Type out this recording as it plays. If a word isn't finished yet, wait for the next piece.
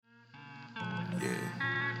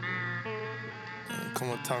Come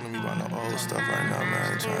on, talk to me about no old stuff right now, man.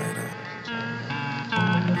 I ain't trying to.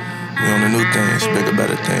 We on the new things, bigger,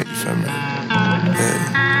 better things, you feel me?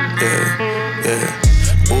 Yeah.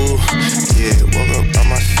 Ooh, yeah, woke up on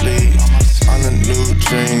my sleep. On the new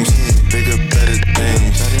dreams, bigger, better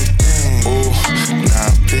things. Ooh,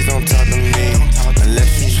 nah, please don't talk to me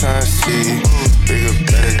unless you tryna see bigger,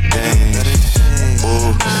 better things.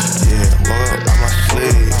 Ooh, yeah, woke up on my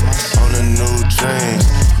sleep. On the new dreams,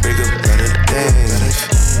 bigger, better things.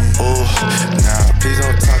 Ooh, nah, please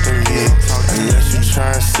don't talk to me unless you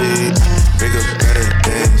tryna see bigger, better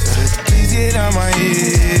things. Please get out my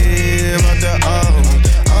head about the old.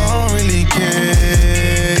 I don't really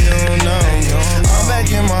care, you don't know. I'm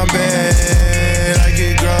back in my bed, I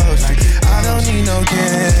get gross. I don't need no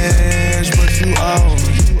cash, but you owe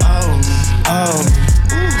me, owe me.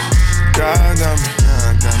 God got me.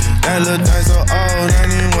 That little thing so old, I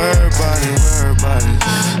ain't even worry about it.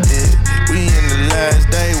 Yeah, we in the last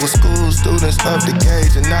day with school students up the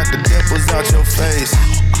gauge and knock the dimples out your face.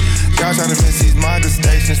 Y'all tryna convince these modern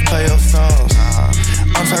stations play your songs.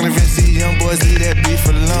 I'm tryna convince these young boys leave that beef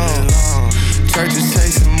alone. Churches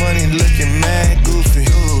chasing money, looking mad goofy.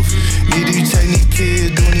 Need to be chasing these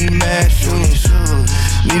kids, doing these mad shootings.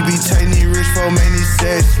 Need to be chasing these rich folk, making these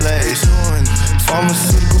sex slaves.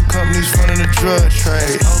 Pharmaceutical companies funding the drug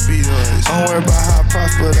trade. Don't worry about how I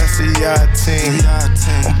prosper, that's a yacht team.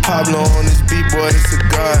 I'm Pablo on this beat, boy, it's a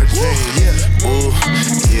God dream. Ooh,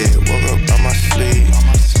 yeah, woke up on my sleep.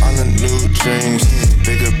 On the new dreams,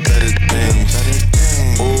 bigger, better things.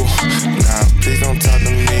 Ooh, nah, please don't talk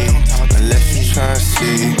to me unless you tryna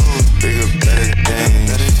see bigger, better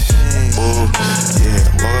things. Ooh, yeah,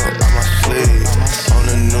 woke up on my sleep. On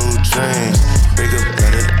the new dreams, bigger,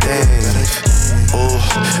 better things. Ooh,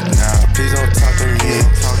 nah, please don't talk to me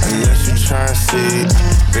unless you tryna see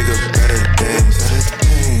bigger, better things.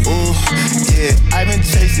 Ooh, yeah, I've been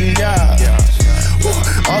chasing y'all.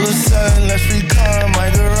 All of a sudden, let's recall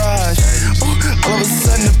my garage. All of a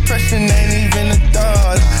sudden, depression ain't even a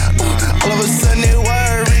thought. All of a sudden, they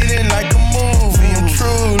were reading like a movie. I'm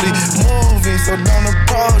truly moving, so don't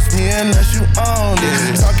approach me unless you own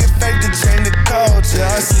it. Talking fake to change the culture.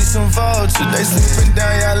 I see some vultures, they sleeping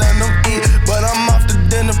down, y'all let them eat. But I'm off the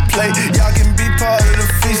dinner plate, y'all can be part of the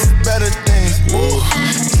feast, better things. Ooh,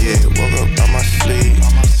 yeah, woke up on my sleep.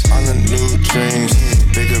 On the new dreams,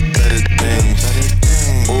 bigger, better things.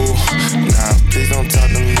 Ooh, nah, please don't talk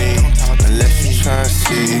to me unless you tryna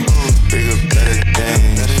see bigger, better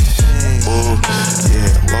things. Ooh,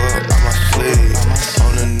 yeah, woke up on my sleep.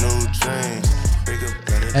 On the new dreams, bigger,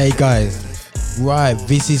 better. Hey guys, right,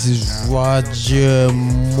 this is Roger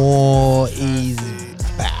Moore is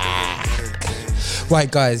back. Right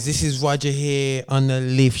guys, this is Roger here on the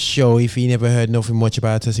Lift Show. If you never heard nothing much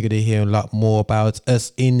about us, you're going to hear a lot more about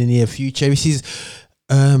us in the near future. This is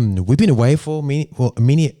we've been away for a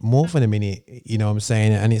minute, more than a minute, you know what I'm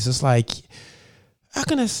saying? And it's just like, how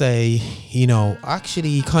can I say, you know,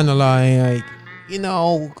 actually kind of like, you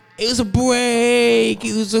know, it was a break.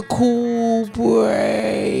 It was a cool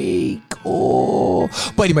break. Oh.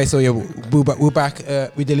 But anyway, so yeah, we're back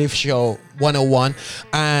with the Lift Show 101.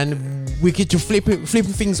 And we get to flipping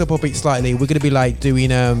things up a bit slightly. We're going to be like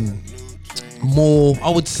doing more,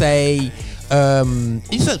 I would say,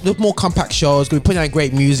 it's more compact shows. We're putting out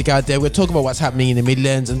great music out there. We're talking about what's happening in the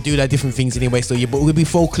Midlands and do like different things anyway. So yeah, but we'll be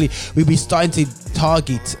starting to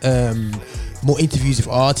target more interviews with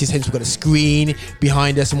artists. Hence we've got a screen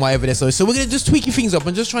behind us and whatever there. So we're gonna just tweaking things up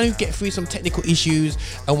and just trying to get through some technical issues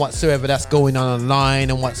and whatsoever that's going on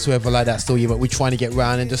online and whatsoever like that. So yeah, but we're trying to get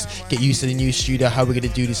around and just get used to the new studio, how we're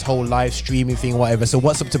gonna do this whole live streaming thing, whatever. So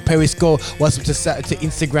what's up to Periscope? What's up to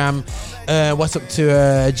Instagram? What's up to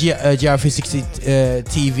GR360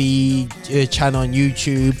 TV channel on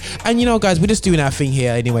YouTube? And you know, guys, we're just doing our thing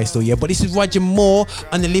here anyway. So yeah, but this is Roger Moore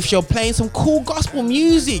on the Lift Show playing some cool gospel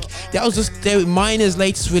music. That was just Derek Miner's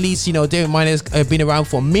latest release. You know, Derek Miner's been around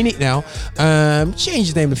for a minute now. Changed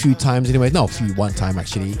his name a few times anyway. No, one time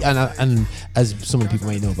actually. And as some of the people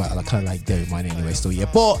may know about, I kind of like Derek Miner anyway. So yeah,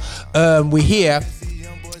 but we're here.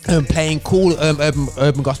 Playing cool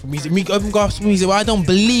urban gospel music. Urban gospel music, well, I don't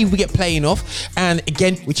believe we get playing enough. And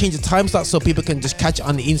again, we change the time slot so people can just catch it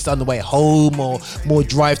on the Insta on the way home or more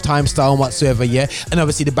drive time style and whatsoever, yeah. And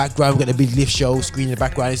obviously the background, we've got the big Lift Show screen in the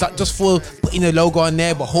background. It's not just for putting the logo on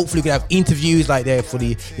there, but hopefully we can have interviews like there for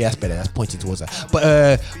the, yeah, that's better, that's pointing towards that.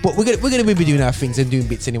 But we're gonna be doing our things and doing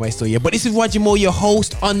bits anyway, so yeah. But this is Roger Moore, your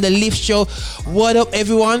host on the Lift Show. What up,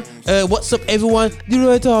 everyone? What's up, everyone? The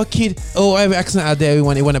Radar Kid. Oh, every accent out there,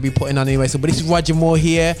 everyone they want to be putting on anyway. So, but this is Roger Moore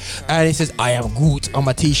here, and it says I am good on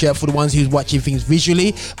my t-shirt for the ones who's watching things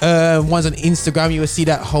visually. Ones on Instagram, you will see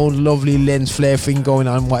that whole lovely lens flare thing going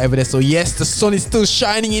on, whatever there. So, yes, the sun is still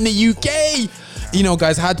shining in the UK. You know,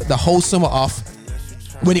 guys, I had the whole summer off.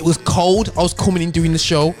 When it was cold, I was coming in doing the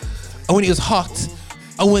show, and when it was hot,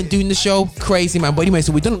 I went doing the show. Crazy, man. But anyway,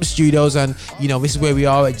 so we've done up the studios, and you know, this is where we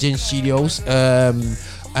are at Gen Studios.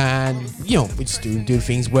 And you know, we're just doing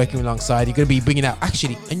things, working alongside. You're gonna be bringing out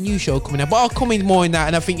actually a new show coming out, but I'll come in more in that.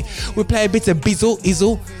 And I think we'll play a bit of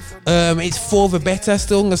Izzle. It's for the better.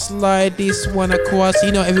 Still gonna slide this one across.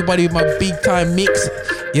 You know, everybody with my big time mix.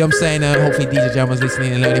 You know what I'm saying? Hopefully DJ Jam was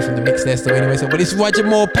listening and learning from the mix there. So anyway, so but it's Roger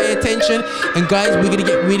Moore. Pay attention, and guys, we're gonna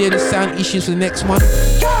get rid of the sound issues for the next one.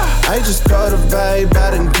 I just caught a vibe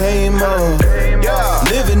out and came up.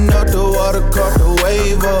 Living up the water, caught the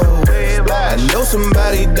wave up. I know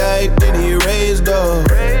somebody died, then he raised up.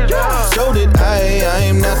 So did I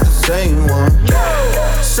am not the same one.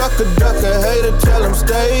 Sucker, ducker, hater, tell him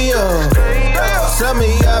stay up. Some of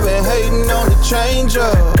y'all been hating on the change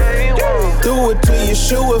up. Do it till you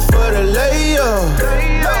shoot it for the layup.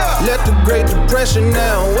 Let the Great Depression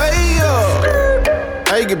now way up.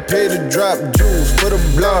 I get paid to drop jewels for the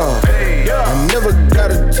blog. I never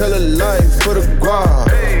gotta tell a lie for the guap.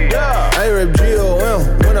 I rap GOM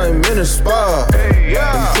when I'm in a spa.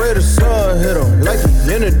 And pray the sun hit him like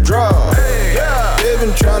he in a draw. They've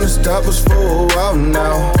been trying to stop us for a while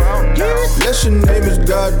now. Unless your name is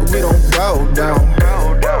God, we don't bow down.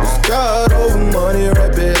 It's God over money,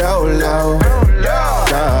 rap it out loud.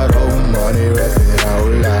 God over money, rap it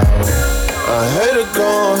out loud. I hate it,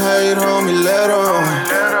 gon' hate, homie, let on.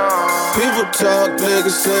 People talk,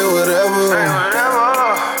 niggas say whatever.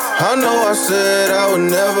 I know I said I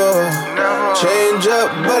would never change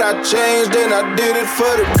up, but I changed and I did it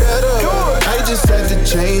for the better. I just had to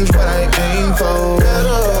change what I aim for.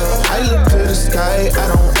 I look to the sky, I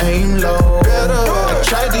don't aim low. I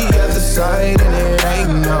tried the other side and it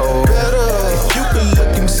ain't no better. If you could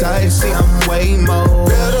look inside, see I'm way more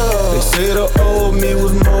better. They say the old me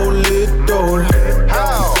was more lit though.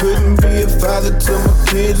 Couldn't be a father to my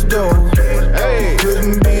kids though.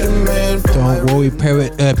 Couldn't be the man. Don't worry,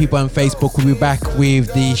 people on Facebook. We'll be back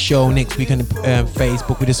with the show next week on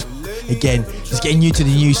Facebook. We just getting you to the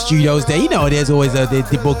new studios there. You know, there's always the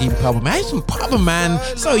debugging problem. Man, some problem, man.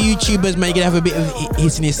 So YouTubers may have a bit of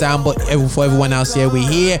hits in their sound, but for everyone else here, we're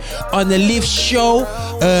here on the Lift Show.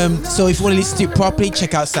 So if you want to listen to it properly,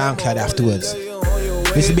 check out SoundCloud afterwards.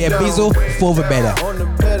 This will be a Bizzle for the better. On the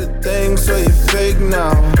better things, so you fake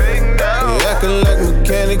now. They acting like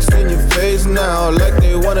mechanics in your face now. Like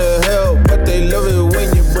they wanna help, but they love it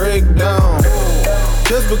when you break down.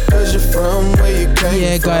 Just because you're from where you came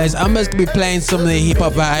Yeah, guys, I'm just gonna be playing some of the hip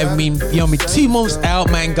hop that I've been, 2 months out,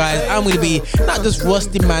 man, guys. I'm gonna be not just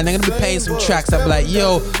rusty, man. I'm gonna be playing some tracks. I'm like,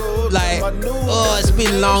 it's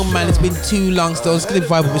been long, man. It's been too long. So I'm just gonna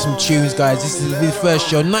vibe with some tunes, guys. This is the first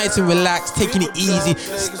show, nice and relaxed, taking it easy,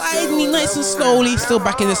 sliding nice and slowly. Still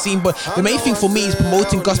back in the scene, but the main thing for me is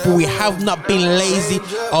promoting gospel. We have not been lazy.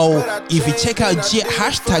 Oh, if you check out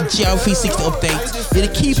hashtag GR360 updates, you're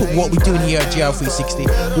gonna keep up what we're doing here at GR360.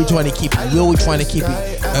 We're trying to keep it real. We're trying to keep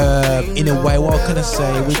it in a way. What can I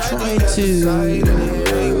say? We're trying to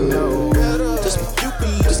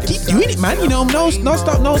just keep doing it, man. You know, no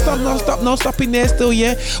stopping there still,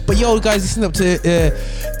 yeah. But yo, guys, listen up to that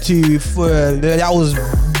was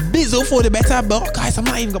Bizzle for the better. But guys, I'm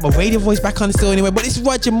not even got my radio voice back on still anyway. But it's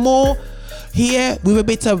Roger Moore here with a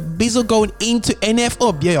bit of Bizzle going into NF.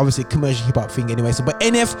 Oh yeah, obviously commercial hip hop thing anyway. So, but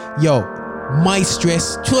NF, yo, my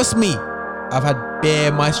stress. Trust me, I've had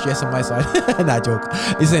bare my stress on my side. Nah, joke.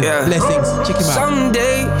 Listen, blessings. Check him out. Some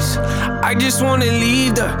days I just wanna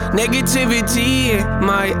leave the negativity in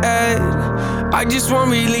my head. I just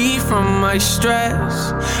want relief from my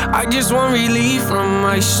stress. I just want relief from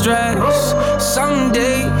my stress. Some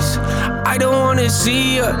days I don't wanna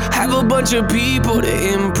see or have a bunch of people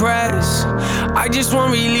to impress. I just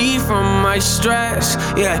want relief from my stress.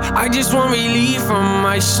 Yeah, I just want relief from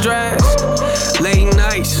my stress. Late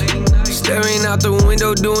nights, staring out the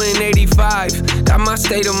window doing 85. Got my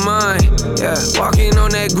state of mind, yeah. Walking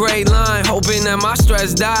on that gray line, hoping that my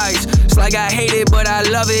stress dies. It's like I hate it, but I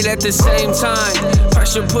love it at the same time.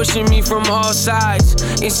 Pressure pushing me from all sides,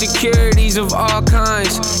 insecurities of all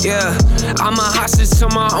kinds. Yeah, I'm a hostage to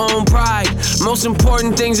my own pride. Most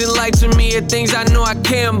important things in life to me are things I know I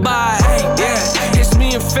can't buy. Yeah, it's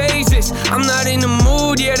me in phases. I'm not in the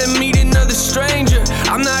mood yet to meet another stranger.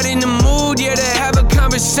 I'm not in the mood yet to have a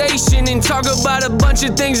conversation and talk about a bunch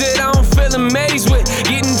of things that I don't feel amazed with.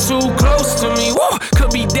 Getting too close to me, whoa,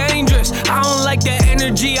 could be dangerous. I don't like that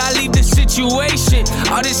energy, I leave the situation.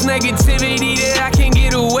 All this negativity that I can't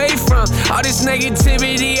get away from. All this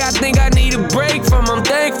negativity I think I need a break from. I'm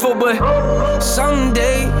thankful, but some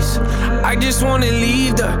days I just wanna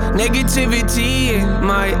leave the negativity in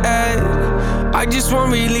my head. I just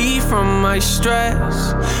want relief from my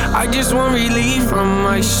stress. I just want relief from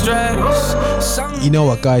my stress. You know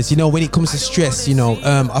what, guys? You know, when it comes to stress, you know,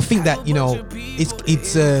 I think that, you know,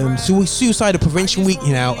 it's Suicide Prevention Week.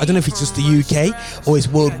 You know, I don't know if it's just the UK or it's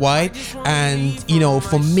worldwide. And you know,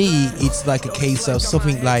 for me, it's like a case of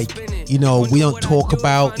something like, you know, we don't talk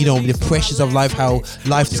about, you know, the pressures of life, how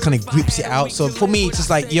life just kind of grips it out. So for me, it's just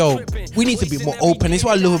like, yo, we need to be more open. It's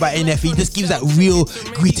what I love about NF. He just gives that real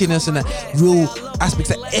grittiness and that real aspects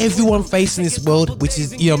that everyone faces in this world, which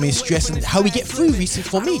is, you know, I mean, stress and how we get through. Recently,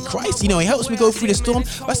 for me, Christ, you know, it helps me go through the storm.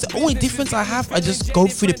 That's the only difference I have. I just go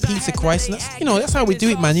through the peace of Christ, and that's, you know, that's how we do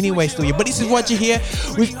it, man. Anyway, still, yeah. But this is Roger here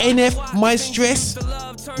with NF, My Stress.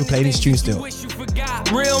 We're playing this tune still.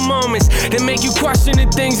 Real moments that make you question the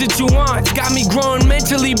things that you want. Got me growing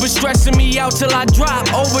mentally, but stressing me out till I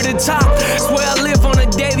drop over the top. It's where I live on a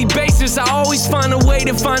daily basis. I always find a way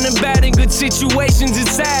to find the bad in good situations.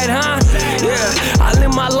 It's sad, huh? Yeah, I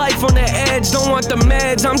live my life on the edge. Don't want the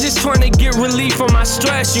meds. I'm just trying to get relief from my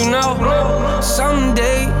stress, you know? Some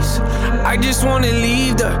days I just wanna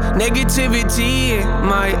leave the negativity in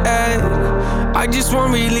my head. I just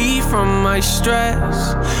want relief from my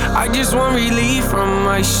stress. I just want relief from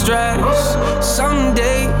my stress. Some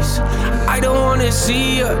days I don't wanna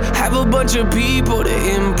see you have a bunch of people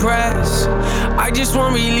to impress. I just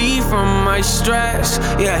want relief from my stress.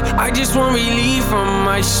 Yeah, I just want relief from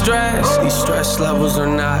my stress. These stress levels are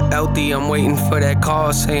not healthy. I'm waiting for that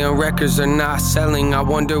call saying records are not selling. I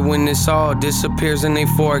wonder when this all disappears and they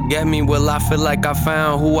forget me. Will I feel like I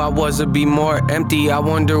found who I was or be more empty? I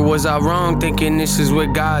wonder, was I wrong thinking this is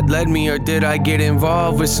where God led me? Or did I get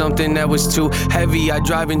involved with something that was too heavy? I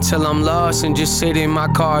drive until I'm lost and just sit in my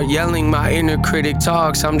car yelling. My inner critic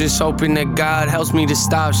talks. I'm just hoping that God helps me to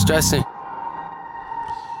stop stressing.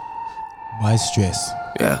 My stress.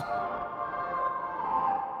 Yeah.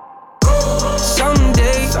 Some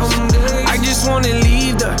days I just wanna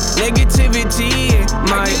leave the negativity in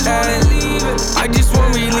my head. I just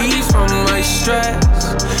want relief from my stress.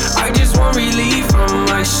 I just want relief from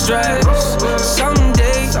my stress. Some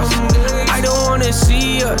days I don't wanna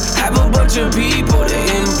see you have a bunch of people to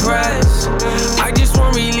impress. I just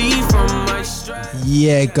want relief from my stress.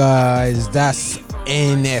 Yeah, guys, that's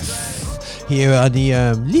NF here on the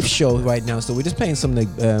Leaf Show right now. So we're just playing some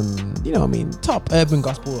of the, you know, I mean, top urban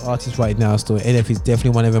gospel artists right now. So NF is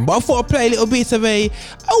definitely one of them. But I thought I'd play a little bit of I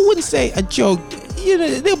wouldn't say a joke, you know,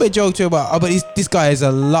 a little bit of joke too, but this guy is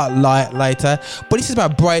a lot lighter. But this is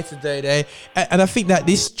about Brighter Day, and I think that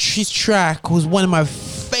his track was one of my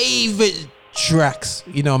favorite tracks.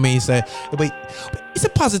 You know what I mean? So, but it's a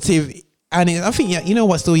positive. And I think, yeah, you know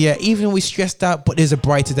what, still, yeah, even though we're stressed out, but there's a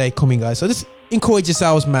brighter day coming, guys. So just encourage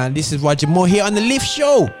yourselves, man. This is Roger Moore here on the Lift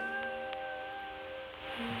Show.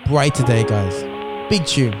 Brighter Day, guys. Big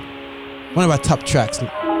tune. One of our top tracks.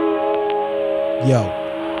 Yo.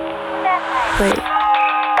 Wait.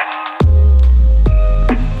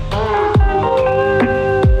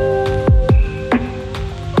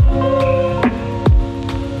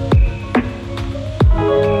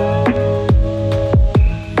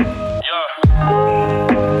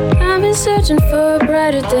 Searching for a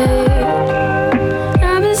brighter day.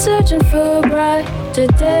 I've been searching for a brighter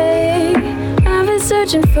day. I've been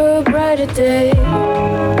searching for a brighter day.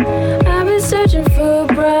 I've been searching for a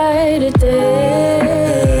brighter day.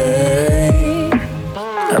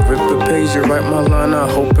 I rip a page and write my line, I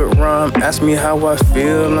hope it rhyme. Ask me how I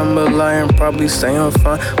feel, I'm a lion, probably say I'm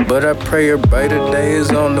fine. But I pray a brighter day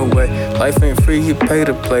is on the way. Life ain't free, he paid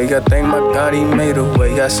to play. I thank my God, he made a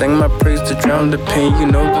way. I sing my praise to drown the pain. You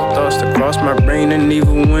know the thoughts that cross my brain. And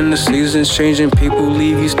even when the seasons change and people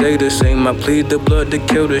leave, you stay the same. I plead the blood to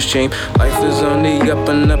kill the shame. Life is on the up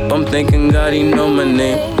and up, I'm thanking God, he know my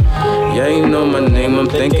name. Yeah, he know my name, I'm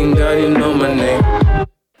thanking God, he know my name.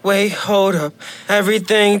 Wait, hold up.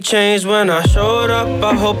 Everything changed when I showed up.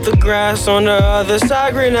 I hope the grass on the other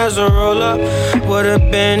side green as a roll up. Would've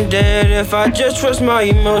been dead if I just trust my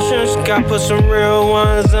emotions. Got put some real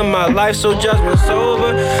ones in my life, so judgment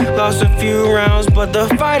sober. Lost a few rounds, but the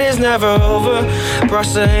fight is never over.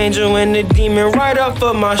 Brushed the angel and the demon right off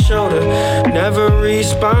of my shoulder. Never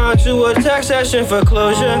respond to a text session for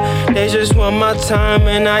closure. They just want my time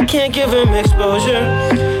and I can't give them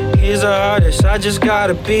exposure. He's an artist, I just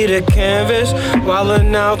gotta be the canvas.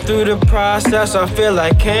 Wildin' out through the process, I feel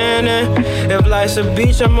like cannon. If life's a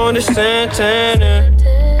beach, I'm on the Santana.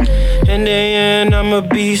 In the end, I'ma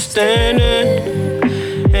be standing.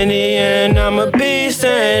 In the end, I'ma be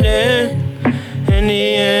standing. In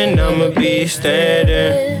the end, I'ma be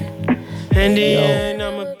standing. In the end,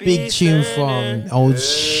 I'ma be big tune from old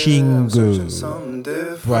Shingu.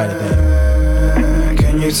 Right there.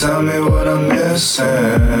 Can you tell me what I'm missing?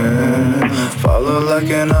 Follow like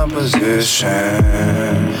an opposition.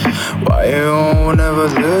 Why you won't never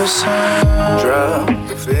listen?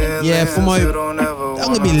 Yeah, for my,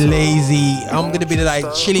 I'm gonna be lazy. I'm gonna be like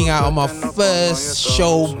chilling out on my first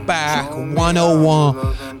show back,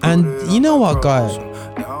 101. And you know what, guys?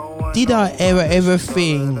 Did I ever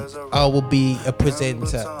think I will be a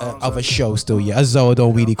presenter of a show still? Yeah, as though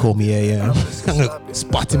don't really call me a I'm gonna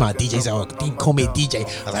spot him out DJ, so didn't call me a DJ. I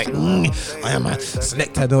was like, I am a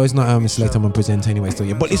selector. No, it's not. I'm a selector. I'm a presenter anyway. Still,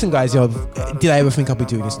 yeah. But listen, guys, you know, did I ever think I'd be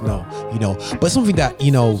doing this? No, you know. But something that,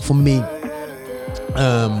 you know, for me,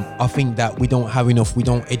 I think that we don't have enough. We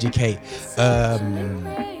don't educate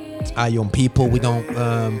our young people. We don't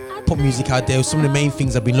put music out there. Some of the main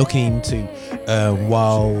things I've been looking into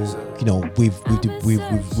while, you know,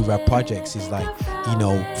 with our projects is like, you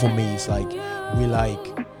know, for me it's like we like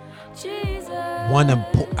want to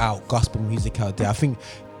put out gospel music out there. I think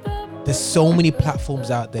there's so many platforms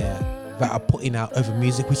out there that are putting out other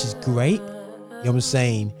music, which is great. You know what I'm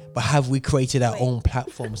saying? But have we created our own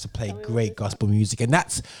platforms to play great gospel music? And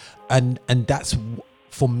that's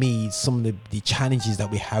for me some of the challenges that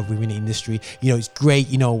we have within the industry. You know, it's great,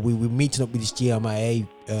 you know, we're meeting up with this GMIA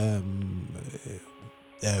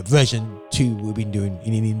version 2 we've been doing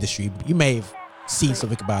in the industry. You may have seen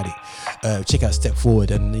something about it. Check out Step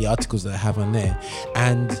Forward and the articles that I have on there.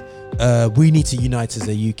 And we need to unite as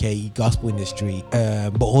a UK gospel industry,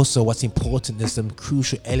 but also what's important, there's some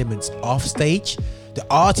crucial elements off stage the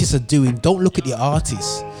artists are doing. Don't look at the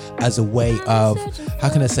artists as a way of, how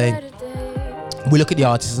can I say, we look at the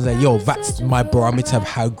artists and say, yo, that's my barometer of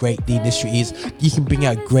how great the industry is. You can bring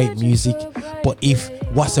out great music, but if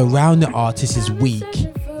what's around the artist is weak,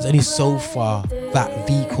 there's only so far that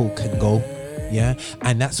vehicle can go. Yeah,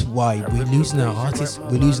 and that's why we're losing our artists,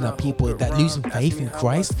 we're losing our people that losing faith in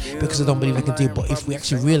Christ because they don't believe they can do it. But if we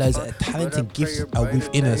actually realize that the talent and gifts are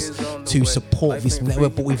within us to support this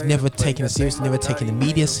network, but we've never taken it serious, never taken the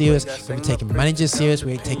media serious, never taken managers serious,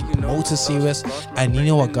 we ain't taking promoters serious. And you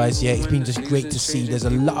know what, guys? Yeah, it's been just great to see. There's a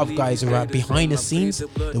lot of guys around behind the scenes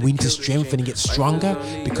that we need to strengthen and get stronger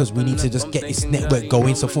because we need to just get this network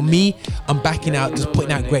going. So for me, I'm backing out, just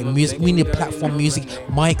putting out great music. We need platform music.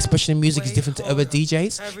 My expression of music is different to other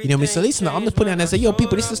DJs, you know me. So listen, I'm just putting out there and say, yo,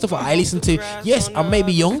 people, this is the stuff I listen to. Yes, I'm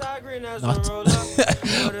maybe young, not,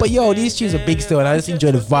 but yo, these tunes are big still, and I just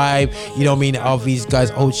enjoy the vibe, you know what I mean, of these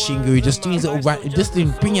guys, old Shingu, just doing little, just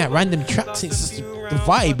bring out random tracks. It's just, the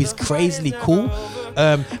vibe is crazily cool.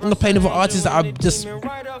 I'm gonna play another artist that I'm just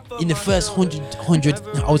in the first 100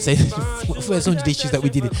 I would say first 100 issues that we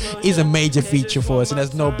did is a major feature for us, and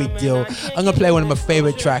that's no big deal. I'm gonna play one of my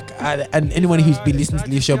favorite tracks, and anyone who's been listening to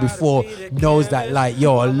this show before knows that, like,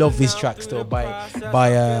 yo, I love this track still by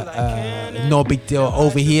No Big Deal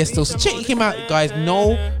Over Here still. So check him out, guys.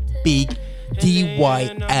 No Big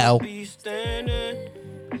DYL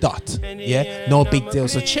dot, yeah, No Big Deal.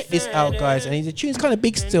 So check this out, guys, and the tune's kind of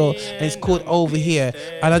big still, and it's called Over Here,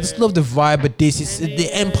 and I just love the vibe of this. It's the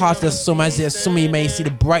end part of the summer, as some of you may see the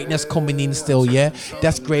brightness coming in still, yeah,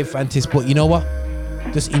 that's great, fantastic. But you know what,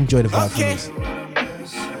 just enjoy the vibe from this.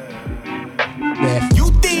 Yeah. You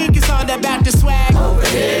think it's all about the swag over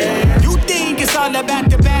here, you think it's all about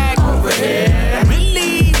the bag over here,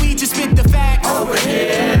 really we just spit the facts over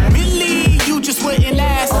here, really you just wouldn't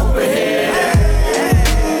last over here.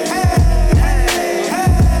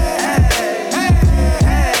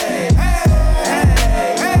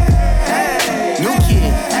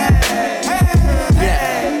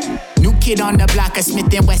 On the block, a Smith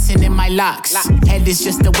 & Wesson in my locks. Head is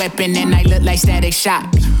just a weapon and I look like Static Shock.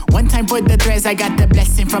 One time for the threads, I got the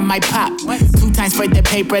blessing from my pop. 2 times for the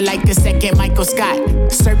paper, like the second Michael Scott.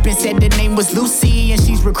 Serpent said the name was Lucy, and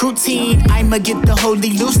she's recruiting. I'ma get the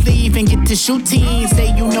holy loose leaf and get to shooting.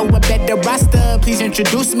 Say you know a better roster, please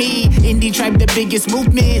introduce me. Indie Tribe, the biggest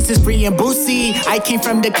movement since Bree and Boosie. I came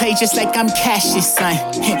from the clay just like I'm Cassius, son.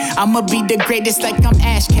 I'ma be the greatest like I'm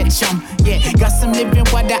Ash Ketchum. Yeah, got some living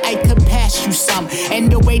water, I could pass you some.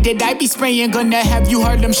 And the way that I be spraying, gonna have you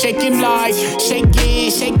heard them shaking like shake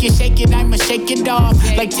it, shake it, shake it, I'ma shake it off.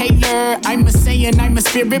 Like Taylor, I'm a saying, I'm a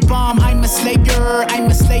spirit bomb, I'm a slayer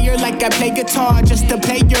like I play guitar, just a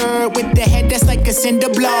player with the head that's like a cinder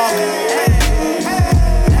block.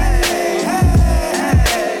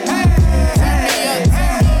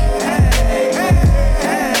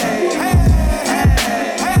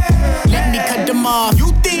 Let me cut them off.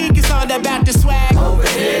 You think it's all about the swag? Over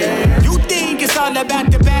here. You think it's all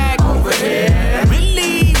about the bag? Over here.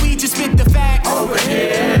 Really, we just spit the facts? Over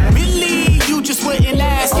here. Really, you just wouldn't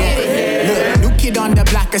last? Over here. Look, new kid on the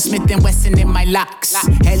block, a Smith & Wesson in my locks.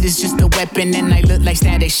 Hell is just a weapon and I look like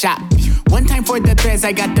Static Shock. 1 time for the threads,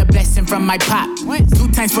 I got the blessing from my pop. 2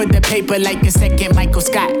 times for the paper, like a second Michael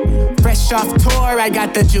Scott. Fresh off tour, I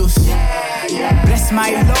got the juice. Bless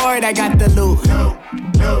my Lord, I got the loot.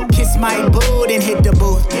 Kiss my boot and hit the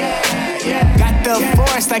booth. Got the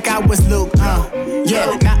force like I was Luke.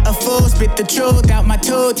 Yeah, not a fool, spit the truth out my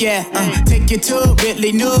tooth. Yeah, take you to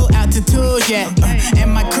really new altitude. Yeah,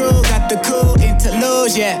 and my crew got the cool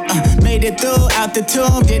interlude. Yeah, made it through out the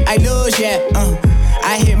tomb. Did I lose? Yeah,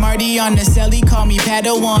 I hit Marty on the celly, call me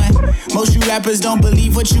Padawan. Most you rappers don't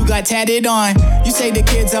believe what you got tatted on. You say the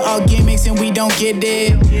kids are all gimmicks and we don't get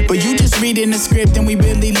it, but you just reading the script and we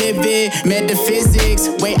really live it. Metaphysics,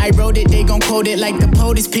 way I wrote it, they gon' quote it like the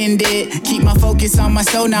POTUS pinned it. Keep my focus on my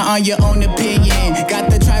soul, not on your own opinion. Got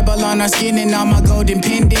the tribal on our skin and on my golden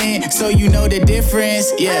pendant, so you know the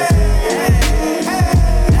difference, yeah.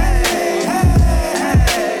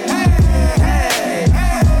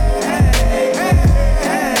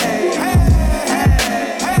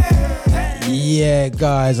 Yeah,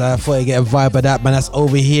 guys, I thought I'd get a vibe of that, man. That's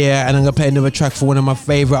Over Here, and I'm gonna play another track for one of my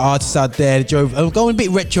favorite artists out there. I'm going a bit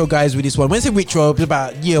retro, guys, with this one. When I say retro, it's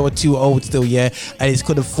about a year or 2 old still, yeah. And it's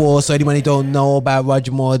called The Four. So anyone who don't know about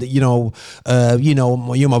Roger Moore, you're my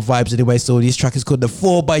vibes anyway. So this track is called The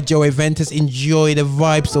Four by Joey Ventus. Enjoy the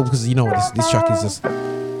vibe, so because this track is just.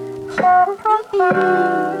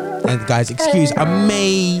 And guys, excuse, I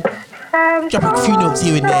may drop a few notes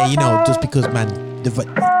here and there, just because, man. I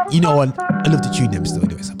love to tune them still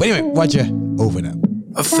anyways. But anyway, Roger, over now.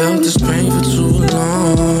 I felt this pain for too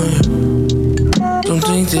long. Don't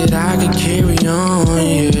think that I can carry on,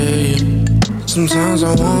 yeah. Sometimes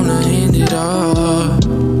I wanna end it all.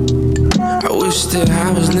 I wish that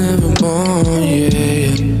I was never born,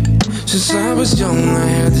 yeah. Since I was young, I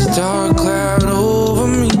had this dark cloud over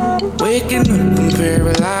me. Waking up and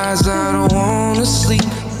paralyzed, I don't wanna sleep.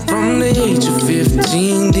 From the age of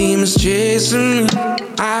 15, demons chasing me.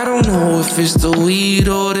 I don't know if it's the weed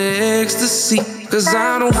or the ecstasy, 'cause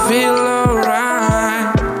I don't feel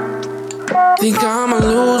alright. Think I'ma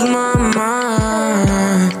lose my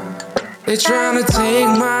mind. They tryna take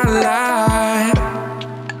my life.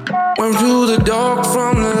 Went through the dark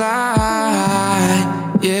from the light,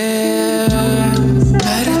 yeah.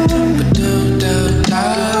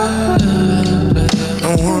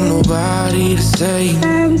 Don't want nobody to save me.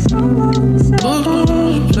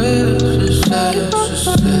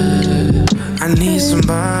 I need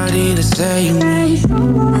somebody to save me.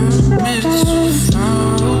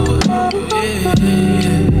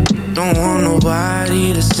 Don't want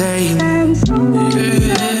nobody to save me.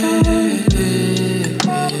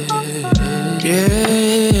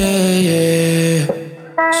 Yeah.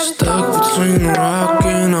 Stuck between a rock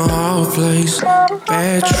and a hard place.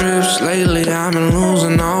 Bad trips lately, I've been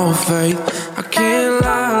losing all faith. I can't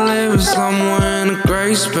lie, living somewhere in a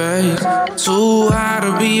gray space. Too high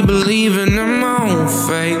to be believing in my own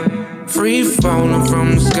fate. Free falling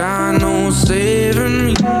from the sky, no one's saving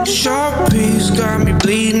me. Sharp piece got me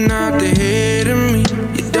bleeding out the head of me.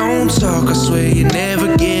 You don't talk, I swear you're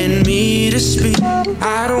never getting me to speak.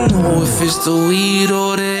 I don't know if it's the weed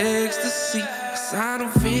or the ecstasy, 'cause I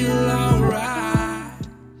don't feel alright.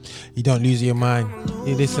 You don't lose your mind.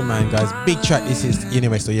 You listen, man, guys. Big track this is.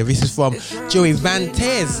 Anyway, so yeah, this is from Joey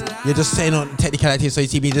Ventus. You're just saying on technicalities, so you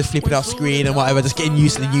see me just flipping off screen and whatever, just getting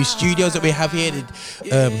used to the new studios that we have here at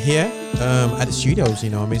the studios,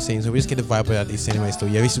 what I'm saying. So we just get the vibe of this anyway. Still,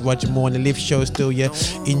 yeah, this is Roger Moore on the Lift Show. Still, yeah,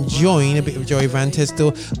 enjoying a bit of Joey Ventus.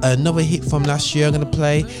 Still, another hit from last year I'm gonna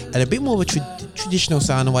play, and a bit more of a traditional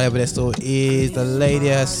sound or whatever. That still is the lady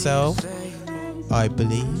herself, I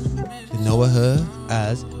believe. You know her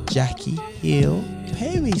as Jackie Hill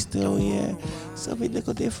Perry still, yeah. Something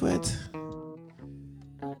little different.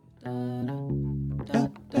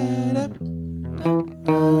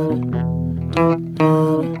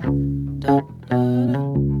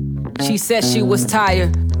 She said she was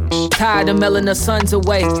tired of mailing her sons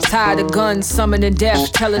away. Tired of guns, summoning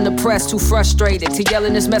death. Telling the press too frustrated to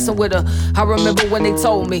yelling is messing with her. I remember when they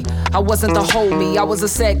told me I wasn't the whole me, I was a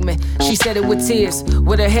segment. She said it with tears,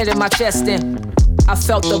 with her head in my chest and I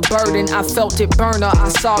felt the burden, I felt it burn her. I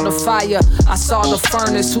saw the fire, I saw the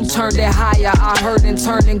furnace who turned it higher. I heard and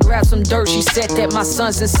turned and grabbed some dirt. She said that my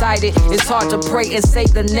son's inside it. It's hard to pray and say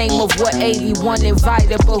the name of what 81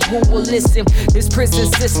 invited, but who will listen? This prison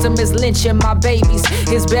system is lynching my babies.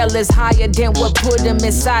 His bail is higher than what put him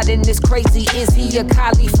inside, and it's crazy. Is he a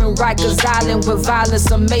caliph in Rikers Island with violence,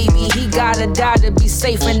 or maybe he gotta die to be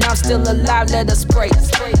safe? And I'm still alive, let us pray.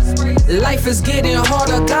 Life is getting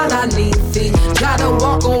harder, God, I need thee. Gotta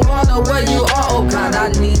walk on water where you are, oh God, I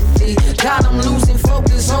need thee. God, I'm losing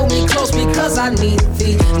focus, hold me close because I need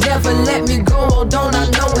thee. Never let me go, oh don't I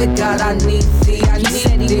know it, God, I need thee. I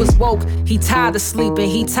need thee. He was woke, he tired of sleeping,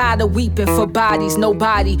 he tired of weeping for bodies.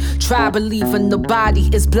 Nobody try believing the body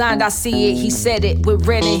is blind, I see it. He said it with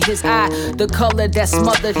red in his eye, the color that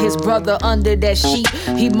smothered his brother under that sheet.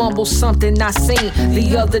 He mumbled something I seen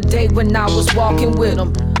the other day when I was walking with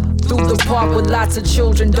him through the park with lots of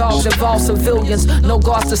children, dogs, and all civilians. No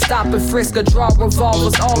guards to stop and frisk or draw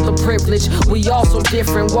revolvers, all the privilege. We all so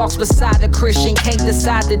different, walks beside a Christian, can't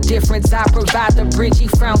decide the difference. I provide the bridge, he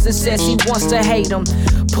frowns and says he wants to hate him.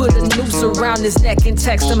 Put a noose around his neck and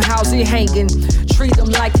text him how's he hanging. Treat him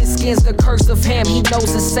like his skin's the curse of him, he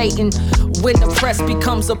knows it's Satan. When the press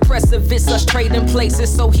becomes oppressive, it's us trading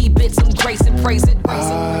places, so he bids him grace and praise it. I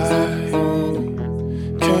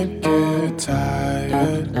can't get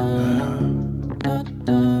tired now.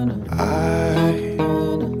 I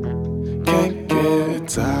can't get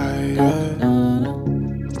tired.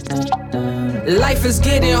 Life is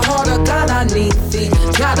getting harder, God, I need thee.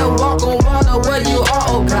 Gotta walk on water where you are,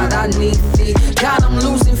 oh God, I need thee. God, I'm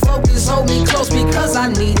losing focus, hold me close because I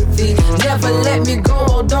need thee. Never let me go,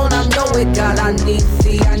 oh don't I know it, God, I need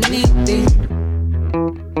thee, I need thee.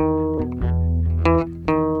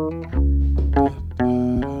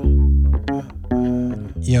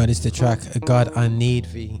 Yo, this is the track, God, I Need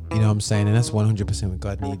Thee. You know what I'm saying? And that's 100% with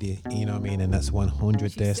God Need Thee. You know what I mean? And that's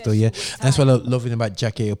 100 there still, yeah. And that's what I'm loving about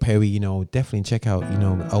Jackie Hill Perry. You know, definitely check out, you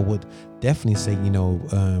know, I would definitely say, you know,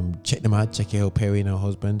 check them out. Jackie Hill Perry and her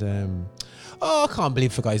husband. I can't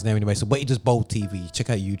believe I forgot his name anyway. So, but he does Bold TV.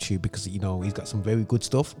 Check out YouTube because, you know, he's got some very good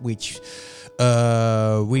stuff, which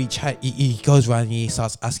really he goes around and he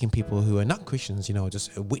starts asking people who are not Christians, you know,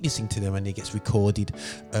 just witnessing to them, and it gets recorded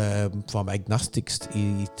from agnostics.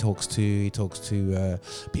 He talks to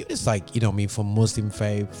people just like, you know what I mean, from Muslim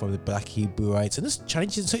faith, from the Black Hebrewites, and just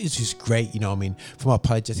challenging. So it's just great, you know what I mean, from an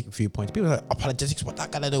apologetic viewpoint. People are like, apologetics, what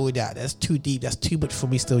that gotta do with that? That's too deep, that's too much for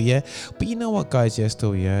me still, yeah. But you know what, guys, yeah,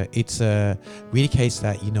 still, yeah, it's really case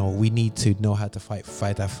that, you know, we need to know how to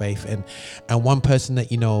fight our faith. And one person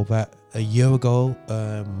that, you know, that a year ago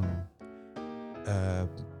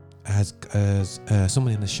as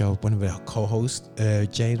someone in the show, one of our co-hosts,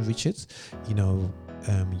 James Richards, you know,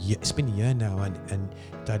 it's been a year now, and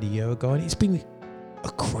died a year ago, and it's been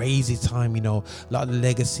a crazy time, you know, a lot of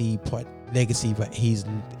legacy that he's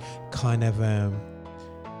kind of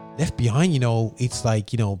left behind. You know, it's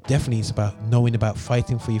like, you know, definitely it's about knowing about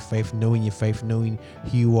fighting for your faith, knowing your faith, knowing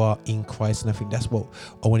who you are in Christ. And I think that's what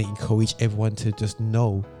I want to encourage everyone to just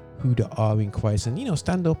know who they are in Christ, and, you know,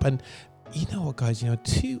 stand up. And you know what, guys, you know,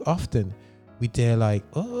 too often we dare like,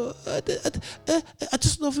 oh, I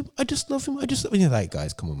just love him, and you're like,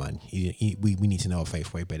 guys, come on, man, we need to know our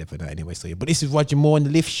faith way better than that anyway. So yeah, but this is Roger Moore on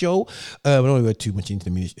the Lift Show. We don't want to go too much into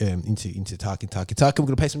the music, into talking. We're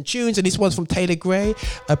gonna play some tunes, and this one's from Taylor Gray,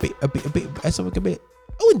 a bit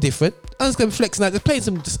indifferent. I'm just gonna be flexing out, just playing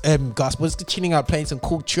some gospel, just chilling out, playing some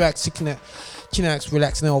cool tracks, chilling out,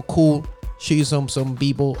 relaxing out, cool. Show you some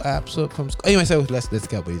b-ball apps from anyway. So let's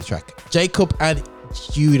get with the track. Jacob and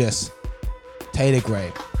Judas, Taylor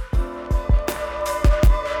Gray.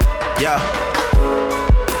 Yeah.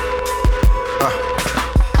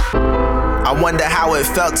 I wonder how it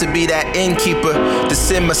felt to be that innkeeper, to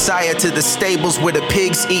send Messiah to the stables where the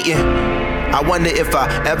pigs eating. I wonder if I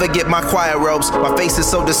ever get my choir robes. My face is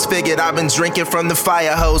so disfigured, I've been drinking from the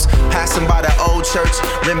fire hose. Passing by the old church,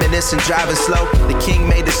 reminiscing, driving slow. The king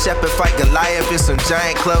made the shepherd fight Goliath in some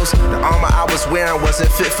giant clothes. The armor I was wearing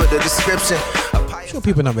wasn't fit for the description. Sure,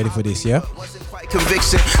 people are not ready for this, yeah?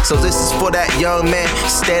 conviction. So this is for that young man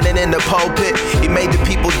standing in the pulpit. He made the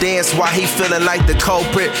people dance while he feeling like the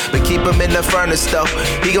culprit. But keep him in the furnace though,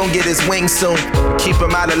 he gon' get his wings soon. Keep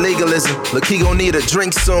him out of legalism, look he gon' need a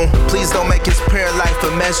drink soon. Please don't make his prayer life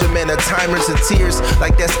a measurement of timers and tears,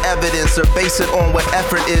 like that's evidence, or base it on what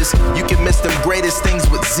effort is. You can miss them greatest things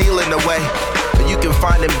with zeal in the way, but you can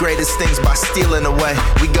find them greatest things by stealing away.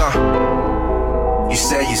 We gone. You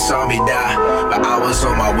said you saw me die, but I was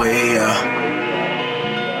on my way up.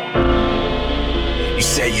 You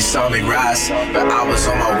said you saw me rise, but I was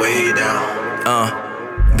on my way down.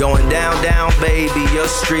 Going down, down, baby, your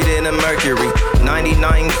street in the Mercury.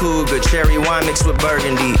 99 Cougar, cherry wine mixed with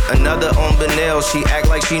burgundy. Another on Benel, she act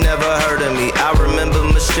like she never heard of me. I remember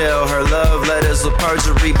Michelle, her love letters were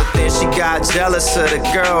perjury. But then she got jealous of the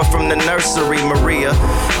girl from the nursery, Maria.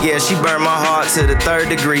 Yeah, she burned my heart to the 3rd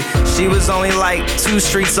degree. She was only like 2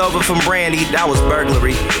 streets over from Brandy, that was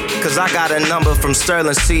burglary. Cause I got a number from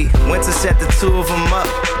Sterling C. Went to set the 2 of them up,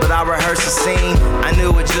 but I rehearsed the scene. I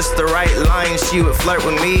knew with just the right line she would flirt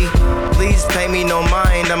with me. Please pay me no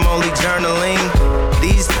mind, I'm only journaling.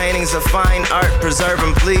 These paintings are fine art, preserve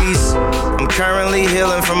them please. I'm currently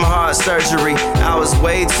healing from heart surgery. I was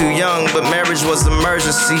way too young, but marriage was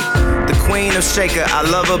emergency. The queen of Shaker, I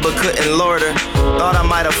love her but couldn't lord her. Thought I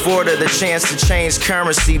might afford her the chance to change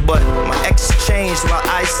currency, but my ex changed while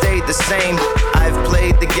I stayed the same. I've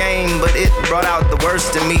played the game, but it brought out the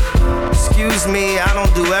worst in me. Excuse me, I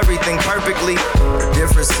don't do everything perfectly. The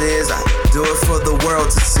difference is I do it for the world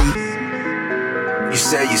to see. You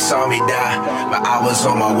said you saw me die, but I was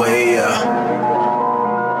on my way up.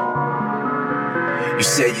 You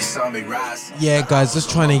said you saw me rise. Yeah, guys, just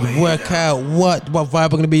trying to work out what vibe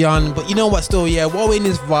I'm gonna be on. But you know what, still, yeah, while we're in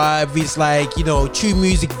this vibe, it's like, you know, true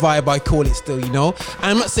music vibe, I call it still, you know. And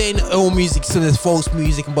I'm not saying all music still is false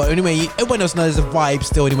music, but anyway, everyone else knows there's a vibe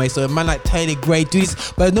still anyway. So a man like Taylor Gray do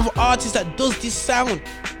this, but another artist that does this sound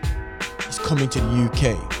is coming to the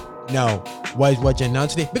UK. Now, why is Roger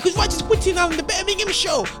announcing it? Because Roger's putting on the Birmingham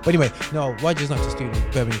show. But anyway, no, Roger's not just doing the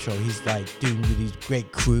Birmingham show. He's like doing with his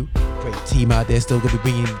great crew, great team out there. Still going to be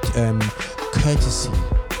bringing courtesy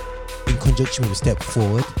in conjunction with a Step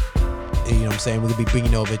Forward. You know what I'm saying? We're going to be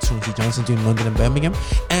bringing over Sean C. Johnson doing London and Birmingham.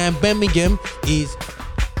 And Birmingham is,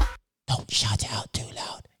 don't shout it out too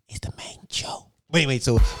loud, it's the main show. Anyway,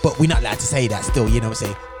 so, but we're not allowed to say that still, you know what I'm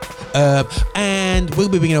saying? And we'll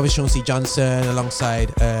be bringing over Sean C. Johnson alongside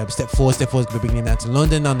Step Forward. Step Forward will be bringing him down to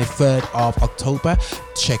London on the 3rd of October.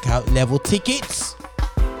 Check out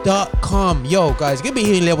leveltickets.com. Yo, guys, you're gonna be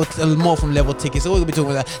hearing more from Level Tickets. So we're gonna be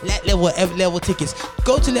talking about level tickets.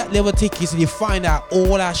 Go to Level Tickets and you find out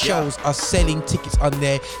all our shows are selling tickets on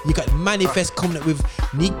there. You got Manifest coming up with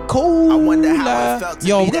Nicola. I wonder how it felt to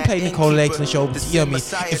Yo, be we're gonna that play Nicola later in the show. innkeeper, You know what I mean?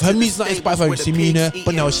 Messiah If her to music's the not inspired by stables where the Simina, pigs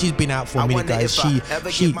but no, eating. she's been out for a I minute, wonder guys. if I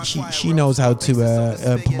ever She get my choir knows how to robes.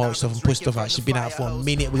 promote stuff and push stuff out. She's been out for a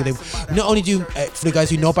minute. We're gonna not only do for the guys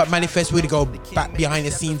who know about Manifest, we're gonna go back behind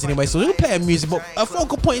the scenes anyway. So we're gonna play her music, but a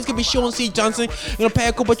focal point is gonna be Sean C. Johnson. We're gonna play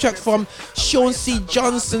a couple of tracks from Sean C.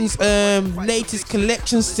 Johnson's latest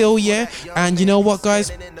collection still, yeah. And you know what,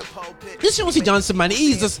 guys? This Sean C. Johnson, man,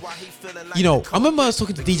 he's just, you know, I remember I was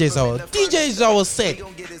talking to DJ Zoa. DJ Zoa said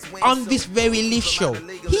on this very Lift show,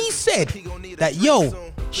 he said that, yo,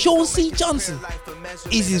 Sean C. Johnson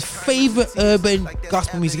is his favorite urban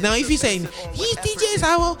gospel music. Now, if you're saying he's DJ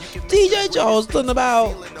Zoa, DJ Joe's done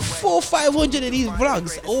about 400-500 of these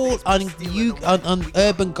vlogs all on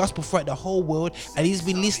urban gospel throughout the whole world, and he's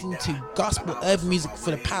been listening to gospel urban music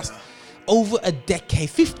for the past over a decade,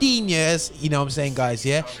 15 years, you know what I'm saying, guys,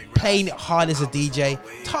 yeah? Playing it hard as a DJ,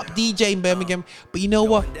 top DJ in Birmingham. But you know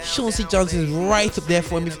what? Sean C. Johnson is right up there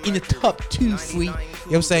for him in the top 2-3. You know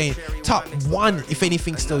what I'm saying? Top 1, if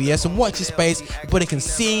anything, still, yeah? So watch his space. But he can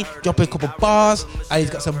sing, drop a couple bars, and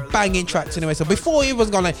he's got some banging tracks anyway. So before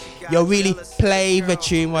everyone's gonna, yo, really play the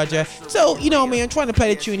tune, Roger. So, you know what I mean? I'm trying to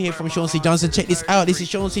play the tune here from Sean C. Johnson. Check this out. This is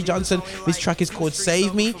Sean C. Johnson. This track is called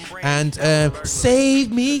Save Me. And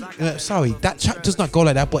Save Me. Sorry, that track does not go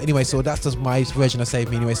like that. But anyway, so that's just my version of Save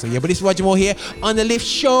Me anyway. So yeah, but it's Roger Moore here on the Lift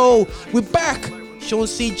Show. We're back. Sean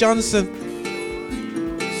C. Johnson.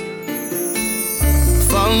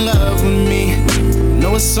 Fall in love with me.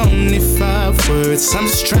 No, it's only 5 words. I'm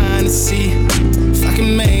just trying to see if I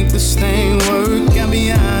can make this thing work. Gotta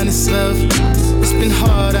be honest, love. It's been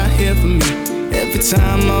hard out here for me. Every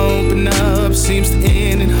time I open up, seems to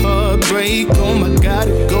end in heartbreak. Oh my God,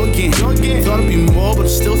 go again. Thought it'd be more, but I'm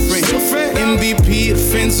still free. MVP, the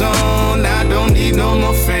friend zone. I don't need no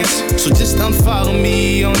more friends. So just unfollow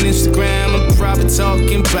me on Instagram. I'm probably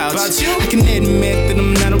talking about you. I can admit that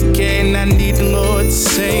I'm not okay, and I need the Lord to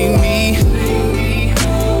save me.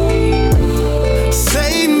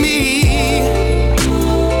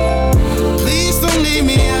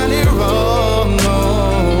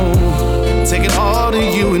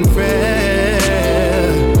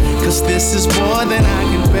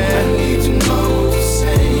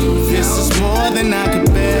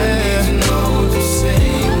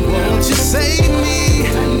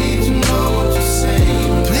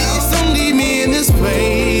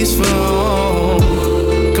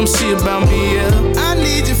 see about me, yeah. I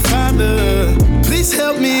need your father. Please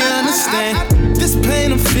help me understand this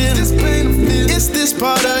pain I'm feeling. Is this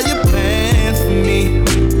part of your plan for me?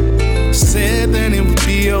 Said that it would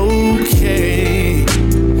be okay.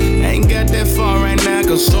 Ain't got that far right now,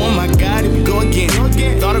 cause oh my god, here we go again.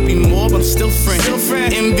 Thought it'd be more, but I'm still friend.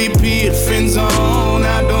 MVP, the friend zone,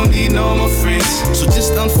 I don't need no more friends. So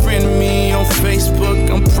just unfriend me on Facebook,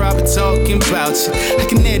 I'm probably talking about you. I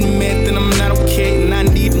can admit that I'm not okay, and I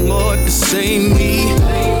need more to save me.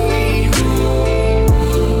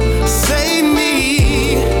 Save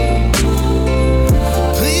me.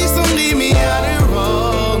 Please don't leave me out here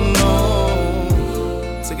wrong,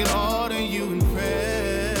 no. Take it all to you and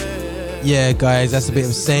pray. Yeah, guys, that's a bit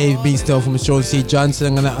of Save Me still from Sean C.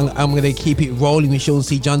 Johnson. I'm gonna keep it rolling with Sean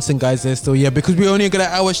C. Johnson, guys. There still, yeah, because we're only got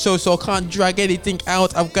an hour show, so I can't drag anything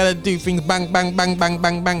out. I've gotta do things bang, bang, bang, bang,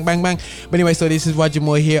 bang, bang, bang, bang. But anyway, so this is Roger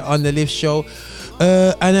Moore here on the Lift Show.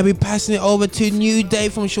 And I'll be passing it over to New Day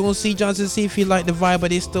from Sean C. Johnson. See if you like the vibe of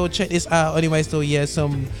this still. Check this out. Anyway, still, yeah,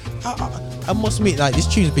 I must admit, like, this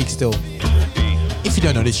tune's big still. If you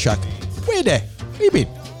don't know this track, where there? Where you been?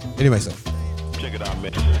 Anyway, so check it out,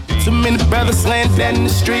 man. Too many brothers laying down in the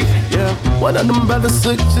street, yeah. What of them brothers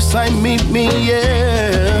look just like me,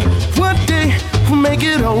 yeah. One day we'll make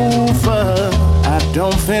it over. I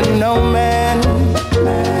don't fear no man.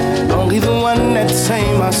 Only the one that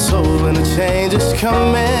saved my soul, and the change is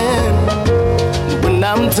coming. When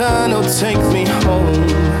I'm done, he'll take me home.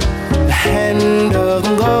 The hand of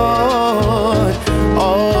the Lord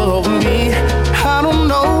all over me. I don't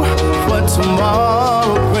know what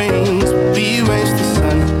tomorrow brings. We raise the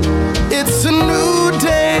sun. It's a new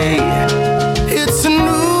day. It's a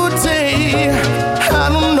new day. I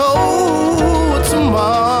don't know what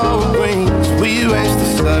tomorrow brings. We raise the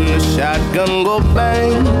sun. The shotgun go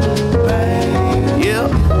bang, bang. Yeah,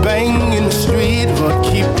 bang in the street. Lord,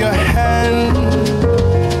 keep your hand.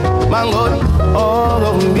 My Lord, all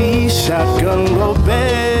over me. Shotgun go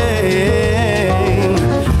bang,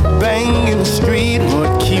 bang in the street.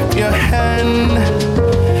 Lord, keep your hand.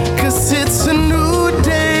 'Cause it's a new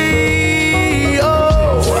day.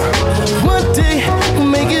 Oh, one day we'll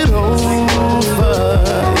make it over.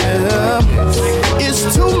 Yeah, it's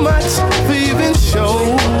too much for even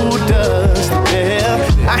shoulders.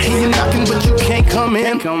 Yeah, I hear you knocking, but you can't come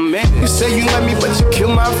in. You say you love me, but you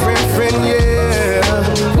kill my friend. Yeah,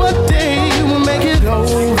 one day we'll make it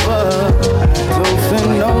over. I don't fear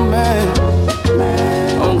no man.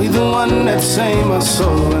 Only the one that saved my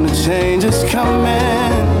soul, and the change is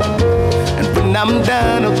coming. And when I'm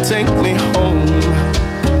done, he'll take me home.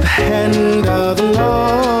 The hand of the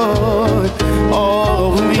Lord all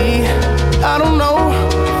over me. I don't know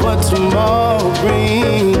what tomorrow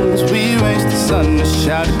brings. We raise the sun, the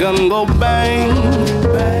shotgun go bang,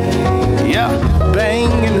 bang. Yeah,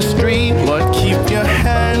 bang in the street. Lord, keep your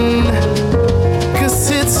hand. 'Cause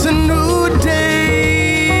it's a new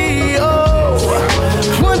day. Oh,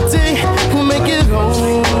 one day we'll make it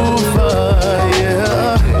over.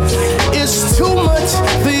 Yeah, it's too much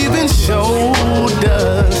for even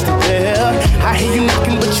shoulders to bear. I hear you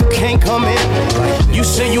knocking, but you can't come in. You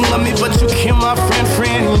say you love me, but you kill my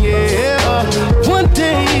friend. Yeah, one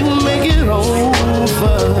day we'll make it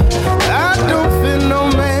over. I don't fear no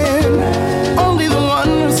man. Only the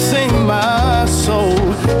one who saved my soul.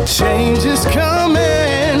 Change is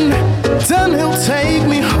coming. Done, he'll take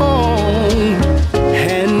me home.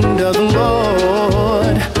 Hand of the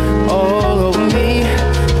Lord all over me.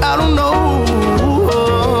 I don't know,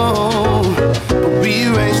 but we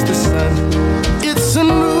raise the sun. It's a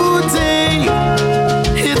new day.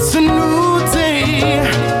 It's a new day.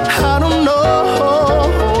 I don't know,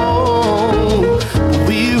 but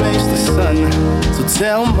we raise the sun. So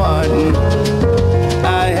tell Martin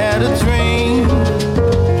I had a dream.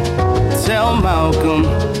 Tell Malcolm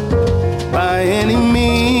by any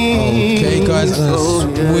means. okay, guys, I'm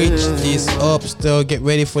gonna switch this up still. Get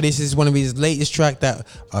ready for this. This is one of his latest track that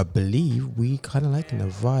I believe we kind of like in the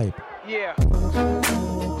vibe. Yeah.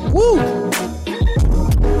 Woo!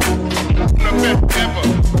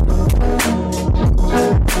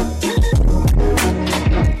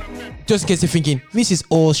 Just in case you're thinking, this is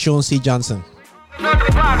all Sean C. Johnson. Now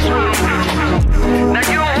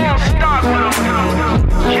you won't start with him.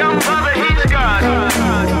 Young brother, he's God.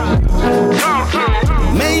 Talk to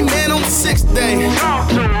him. Main man on the 6th day. Talk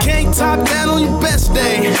to him. Can't top down on your best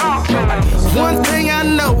day. Talk to him. One thing I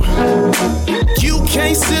know, you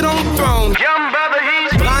can't sit on the throne. Young brother,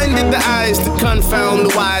 he's Blinded the eyes to found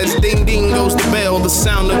the wise. Ding ding goes the bell, the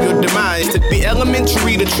sound of your demise. Took the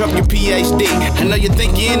elementary to trump your PhD. I know you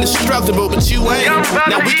think you're indestructible, but you ain't.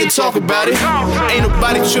 Now we can talk about it. Ain't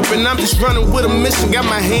nobody tripping, I'm just running with a mission. Got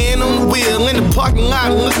my hand on the wheel in the parking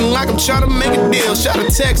lot, looking like I'm trying to make a deal. Shot a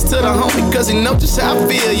text to the homie, cause he know just how I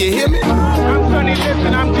feel, you hear me? I'm Sonny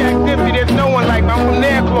Liston, I'm Jack Dempsey, there's no one like me. I'm from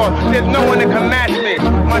Nairclaw, there's no one that can match me.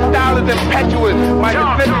 My style is impetuous, my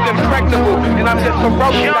defense is impregnable, and I'm just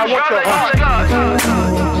ferocious, I want your heart.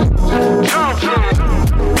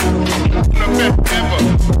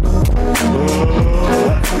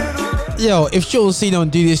 Yo, if Sean C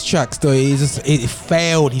don't do this track though, it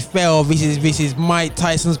failed. He failed. This is Mike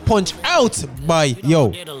Tyson's Punch Out by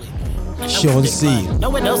Sean C.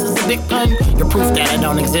 No one else is a big pun. You're proof that I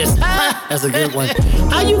don't exist. That's a good one.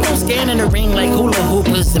 How you gonna stand in the ring like hula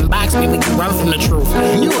hoopers and box me when you run from the truth?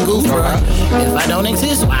 You a goofer. If I don't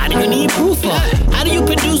exist, why do you need proof for? How do you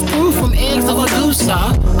produce proof from eggs of a goose, sir?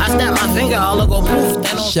 I snap my finger, I'll go poof.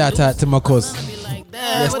 Shout out to my cousin.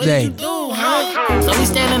 Yes, what did you do, huh? So we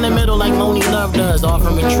stand in the middle like Moni Love does,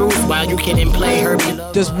 offering truth while you can play Herbie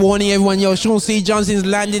Love. Just warning everyone, Sean C. Johnson's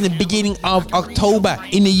landing the beginning of October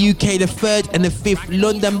in the UK, the 3rd and the 5th,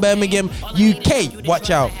 London, Birmingham, UK. Watch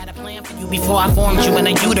out. Before I formed you in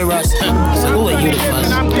a uterus. So who are you to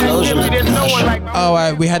fuss?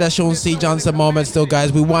 Alright, we had a Sean C. Johnson moment still,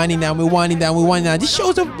 guys. We're winding down. This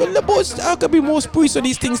show's a little bit, I could be more spruce on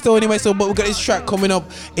these things still anyway. So, but we got this track coming up.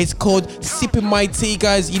 It's called Sipping My Tea,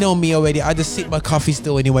 guys. You know me already. I just sip my coffee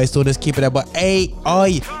still anyway, so just keep it up. But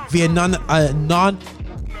AI via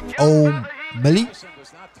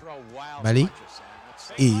Melly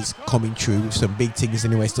is coming through with some big things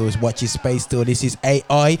anyway. Still, watch his space. Still, this is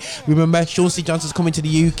AI. Remember, Sean C. Johnson's coming to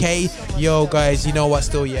the UK. Yo, guys, you know what?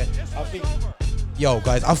 Still, yeah. Yo,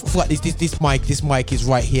 guys, I forgot this mic is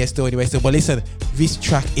right here. Still, anyway. So, but listen, this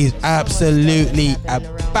track is absolutely a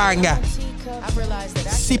banger.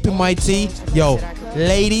 Sipping my tea, yo,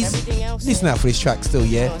 ladies, listen out for this track. Still,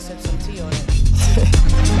 yeah.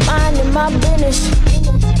 Minding my business,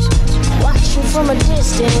 watching from a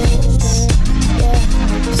distance.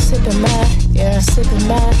 Sipping my,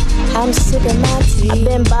 I'm sipping my tea. I've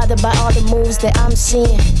been bothered by all the moves that I'm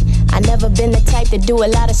seeing. I never been the type to do a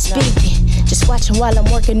lot of speaking. Just watching while I'm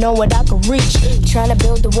working on what I could reach. Trying to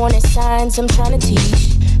build the warning signs I'm trying to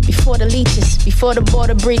teach. Before the leeches, before the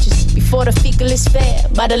border breaches, before the fecal is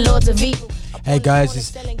fed by the lords of evil. Hey guys,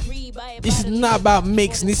 this is not about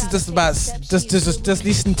mixing. This is just about just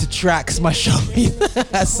listening to tracks. My show,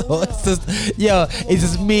 so it's just it's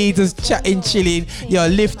just me just chatting, chilling,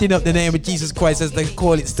 lifting up the name of Jesus Christ as they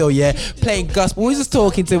call it. Still, playing gospel. We're just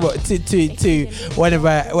talking to one of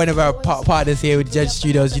our partners here with the Judge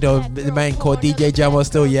Studios. The man called DJ Jamo.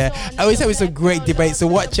 Still, always having some great debates. So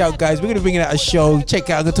watch out, guys. We're gonna bring out a show.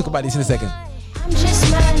 Check out. I'm gonna talk about this in a second.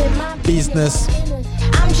 Business.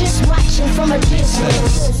 I'm just watching from a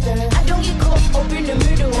distance. I don't get caught up in the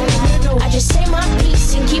middle. I just say my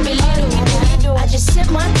piece and keep it little. I just sip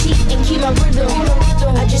my tea and keep my rhythm.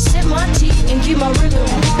 I just sip my tea and keep my rhythm.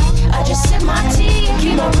 I just sip my tea and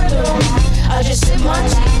keep my rhythm. I just sip my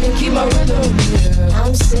tea and keep my rhythm.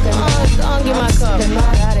 I'm sipping. I'll get my cup.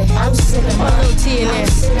 I'm sipping my little tea in there.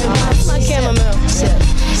 My chamomile.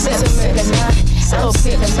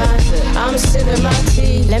 I'm sipping my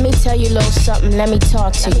tea. Let me tell you a little something, let me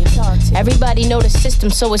talk to you. Everybody know the system,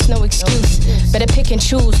 so it's no excuse. Better pick and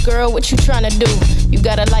choose, girl, what you trying to do? You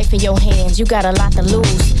got a life in your hands, you got a lot to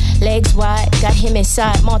lose. Legs wide, got him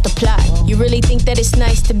inside, multiply. You really think that it's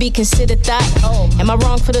nice to be considered thought? Am I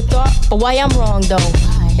wrong for the thought? But why I'm wrong though?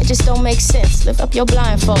 It just don't make sense. Lift up your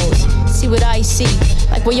blindfolds, see what I see,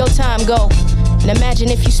 like where your time go. And imagine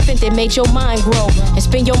if you spent it, made your mind grow, and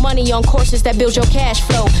spend your money on courses that build your cash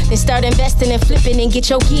flow. Then start investing and flipping and get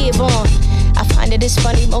your give on. I find it is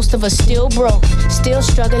funny, most of us still broke, still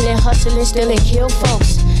struggling, hustling, still in kill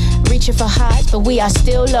folks. Reaching for highs, but we are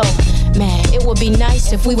still low. Man, it would be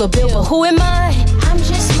nice if we were built, but who am I? I'm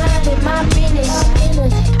just minding my business.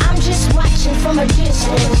 I'm just watching from a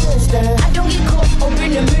distance. I don't get caught up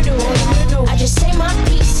in the middle. I just say my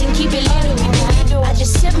piece and keep it little. I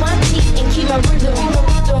just sip my tea and keep my rhythm.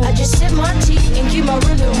 I just sip my tea and keep my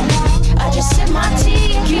rhythm. I just sip my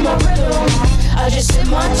tea and keep my rhythm. I just sip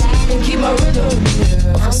my tea and keep my rhythm.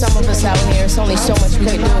 For some of us out here, it's only so much we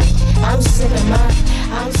can do. I'm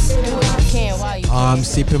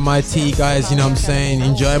sipping my tea, guys. You know what I'm saying?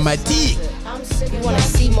 Enjoy my tea. You wanna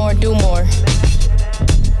see more, do more.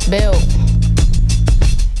 Build.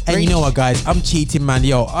 And you know what, guys? I'm cheating, man.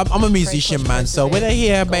 I'm a musician, man. So when I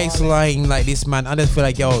hear a bass line like this, man, I just feel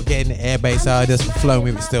like, getting the air bass out, just flowing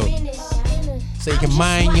with it still. So you can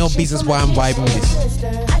mind your business while I'm vibing with this.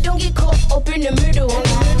 I don't get caught up in the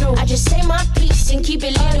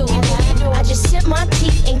keep it little. I just sip my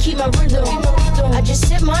tea and keep my rhythm. I just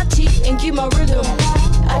sip my tea and keep my rhythm.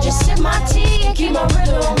 I just sip my tea and keep my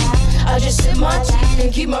rhythm. I just sip my tea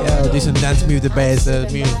and keep my rhythm. Yo, do some dance music, the bass,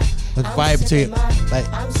 music, the vibe to it. Like,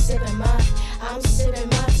 I'm sipping my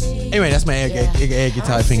tea. anyway, that's my air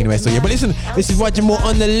guitar thing anyway. So yeah, but listen, this is Roger Moore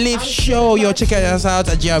on the Lift Show. Yo, check us out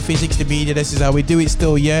at GR360 Media. This is how we do it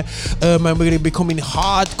still, yeah. And we're gonna be coming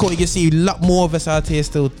hardcore. You can see a lot more of us out here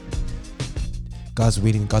still. God's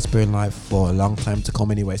winning, God's burning life for a long time to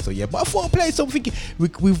come anyway. So yeah, but I thought I'd play something.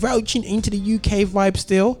 We're vouching into the UK vibe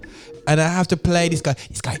still, and I have to play this guy.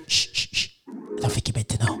 Shh. I don't think you meant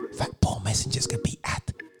to know. In fact, Paul Messenger's gonna be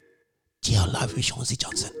at GL Live with Sean C.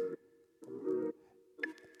 Johnson.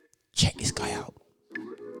 Check this guy out.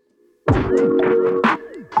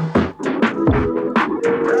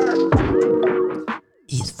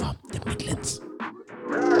 He's from the Midlands.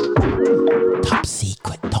 Top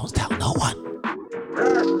secret, don't tell no one.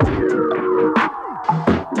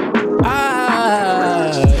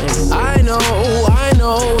 I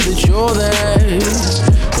know that you're there,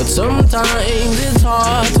 but sometimes it's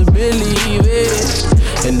hard to believe it.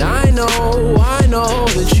 And I know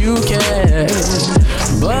that you care,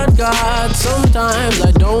 but God, sometimes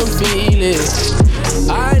I don't feel it.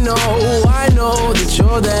 I know that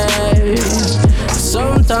you're there.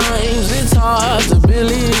 Sometimes it's hard to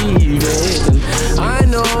believe it. And I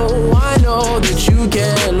know that you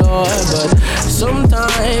care, Lord, but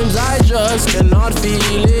sometimes I just cannot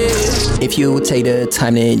feel it. If you take the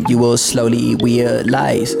time, then you will slowly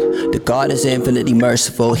realize that God is infinitely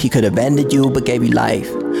merciful. He could have ended you but gave you life.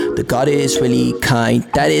 The God is really kind,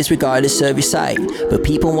 that is regardless of your sight. But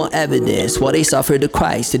people want evidence while they suffer to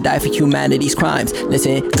Christ to die for humanity's crimes.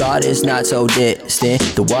 Listen, God is not so distant.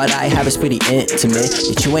 The what I have is pretty intimate.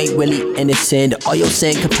 That you ain't really innocent. All your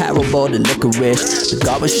sin comparable to licorice. But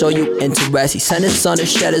God will show you interest. He sent his son to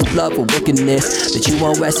shed his blood for wickedness. That you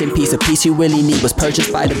won't rest in peace. The peace you really need was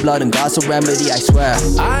purchased by the blood, and God's a remedy, I swear.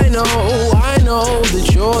 I know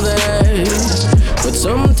that you're there, but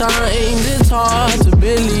sometimes it's hard to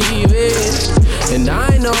believe it. And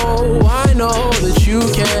I know that you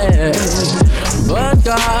care, but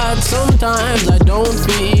God, sometimes I don't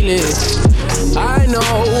feel it. I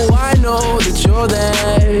know that you're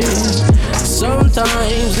there.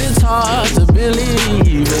 Sometimes it's hard to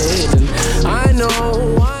believe it. And I know.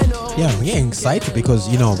 Yeah, I'm getting excited because,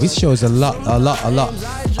 you know, this show is a lot.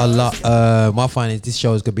 My finding is this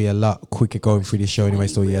show is gonna be a lot quicker going through this show anyway.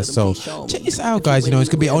 So yeah, so check this out, guys. You know, it's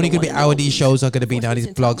gonna be only gonna be hour. These shows are gonna be now, these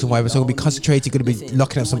blogs and whatever. So I'm gonna be concentrated, gonna be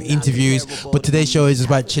locking up some interviews. But today's show is just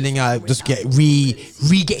about chilling out, just getting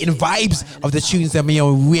vibes of the tunes that, you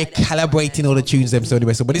know, recalibrating all the tunes them. So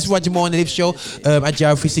anyway, but this is Roger Moore on the Live Show at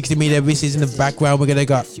GR360 Media. This is in the background. We're gonna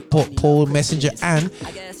got Paul Messenger and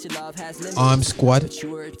Arm Squad.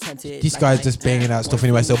 This guy's just banging out stuff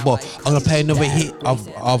anyway. So, but I'm gonna play another hit of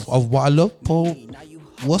what I love, Paul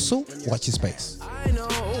Wassel. Watch your space. I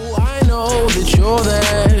know that you're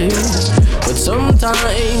there, but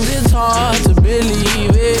sometimes it's hard to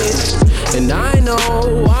believe it. And I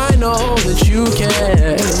know that you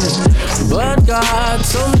care, but God,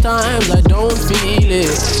 sometimes I don't feel it.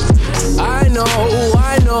 I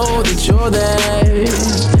know that you're there.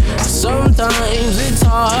 Sometimes it's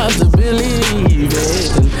hard to believe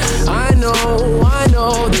it. And I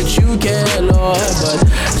know that you care, Lord, but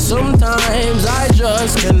sometimes I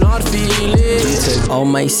just cannot feel it. You took all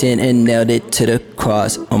my sin and nailed it to the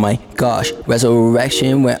cross. Oh my gosh,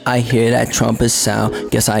 resurrection when I hear that trumpet sound.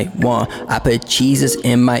 Guess I won. I put Jesus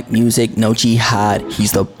in my music, no jihad,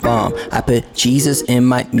 he's the bomb. I put Jesus in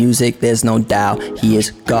my music, there's no doubt, he is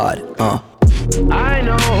God. I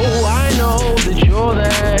know that you're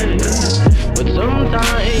there, but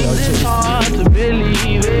sometimes it's hard to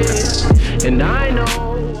believe it. And I know.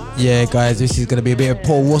 Yeah, guys, this is gonna be a bit of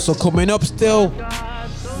Paul Wassel coming up still.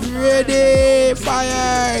 Ready,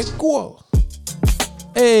 fire, go.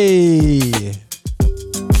 Hey.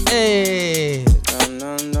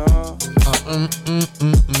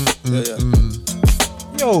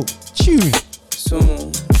 Yo, tune.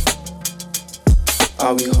 Soon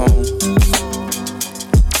I'll be home,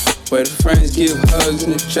 where the friends give hugs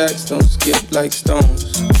and the tracks don't skip like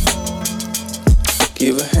stones.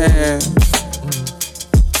 Give a hand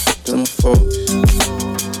to my folks,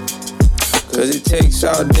 cause it takes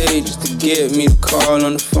all day just to get me to call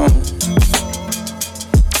on the phone.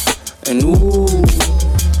 And ooh,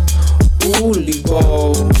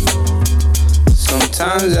 ball.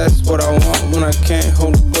 Sometimes that's what I want when I can't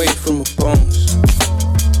hold away from my bones.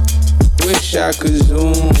 Wish I could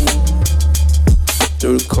zoom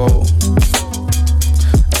through the cold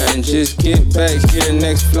and just get back here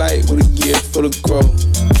next flight with a gift full of growth.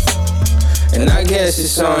 And I guess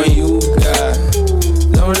it's on you, God.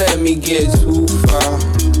 Don't let me get too far.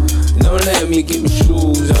 Don't let me get my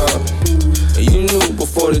shoes off. And you knew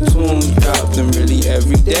before the tunes dropped, and really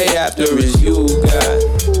every day after is you, God.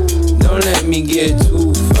 Don't let me get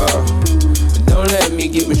too far. Don't let me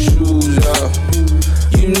get my shoes off.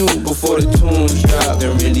 You knew before the tunes dropped,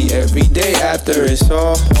 and really every day after it's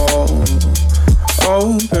all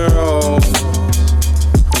open road,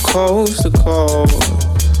 from coast to coast.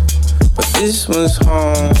 But this one's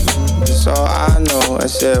home, that's all I know. I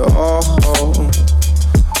said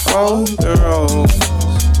open roads,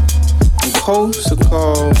 from coast to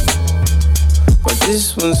coast. But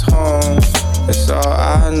this one's home, that's all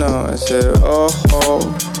I know. I said oh.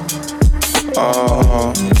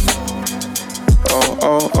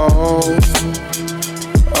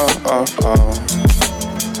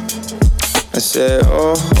 I said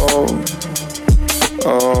oh.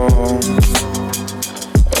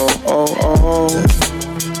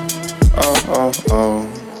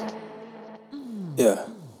 Yeah.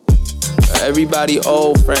 Everybody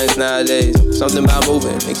old friends nowadays. Something about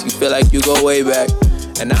moving makes you feel like you go way back.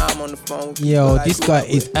 And now I'm on the phone. Yo, this guy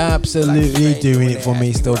is absolutely doing it for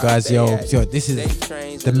me still, guys. Yo, this is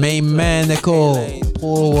the main man they call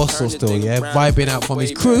Paul Russell still, yeah? Vibing out from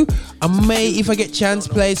his crew. I may, if I get chance,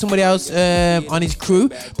 play somebody else on his crew,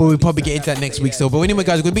 but we'll probably get into that next week still. But anyway,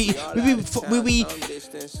 guys, we'll be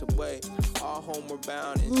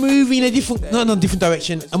moving in a different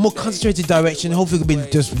direction, a more concentrated direction. Hopefully we'll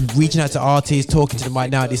be just reaching out to artists, talking to them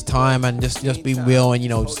right now at this time, and just being real,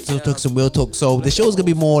 and still talk some real talk. So the show's gonna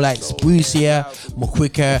be more like sprucier, more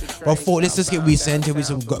quicker. But I thought let's just get recentered with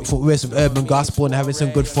some urban gospel and having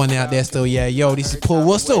some good fun out there still. Yeah, yo, this is Paul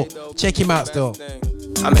Russell. Check him out still.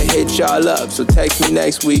 I'ma hit y'all up, so text me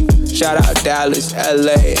next week. Shout out Dallas,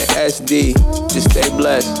 LA, and SD. Just stay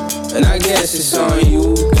blessed. And I guess it's on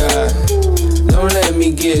you, God. Don't let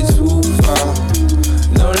me get too far.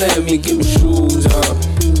 Don't let me get my shoes off.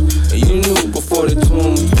 And you knew before the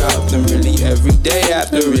tunes dropped, and really every day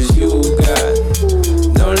after is you, God.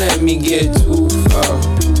 Don't let me get too far.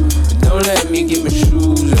 Don't let me get my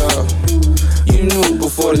shoes off. You knew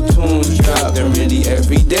before the tunes dropped, and really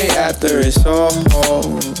every day after it's all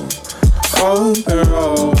open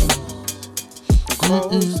road.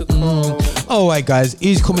 Alright, guys,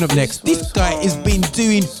 who's coming up next? This guy has been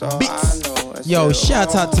doing bits. Yo,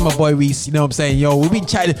 shout out to my boy Reese. You know what I'm saying? Yo, we've been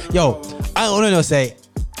chatting. Yo, I don't know, say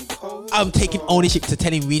I'm taking ownership to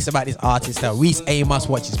telling Reese about this artist now. Reese Amos,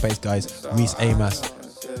 watch his face, guys. Reese Amos.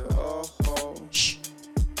 Shh.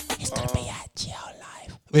 It's gonna be at your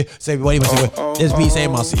live. Wait, say what do you want to say? There's Reese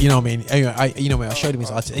Amos, you know what I mean? Anyway, I showed him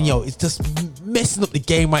his artist, and yo, it's just messing up the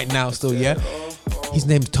game right now still, yeah? His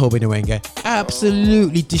name's Toby Nwenge.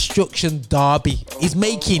 Absolutely destruction derby. He's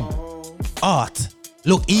making art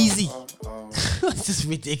look easy. It's just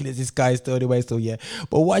ridiculous, this guy still anyway, so yeah.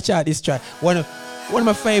 But watch out this track. One of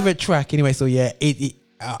my favorite track anyway, so yeah.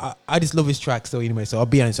 I just love his track so anyway, so I'll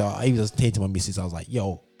be honest, I was just saying to my missus, I was like,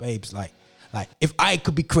 yo, babes, like if I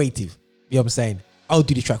could be creative, you know what I'm saying, I'll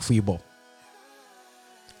do the track for you, Bob.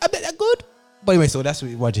 I bet that good. But anyway, so that's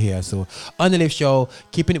what you hear. So on the Lift Show,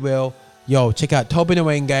 keeping it real. Yo, check out Toby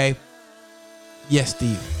Nwenge. Yes,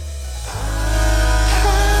 Steve.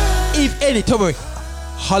 If any, Toby,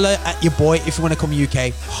 holla at your boy if you want to come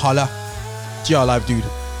UK. Holla. GR Live, dude.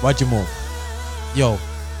 Roger Moore. Yo.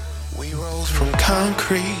 We rose from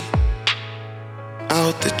concrete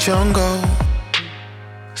out the jungle.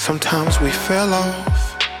 Sometimes we fell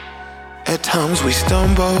off. At times we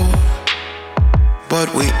stumble.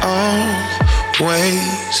 But we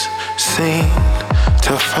always seem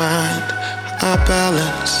to find our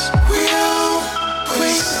balance. We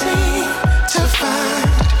always seem to find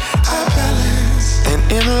our balance. And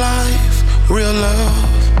in life, real love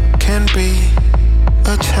can be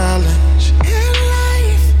a challenge. In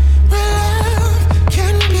life, real love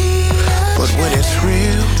can be a but challenge. When it's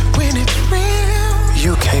real,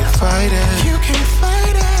 you can't fight it. You can't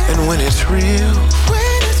fight it. And when it's real,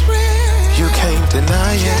 you can't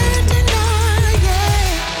deny it.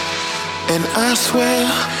 And I swear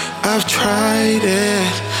I've tried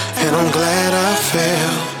it, and I'm glad I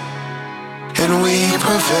failed, and we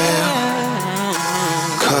prevail.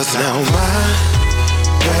 Cause now my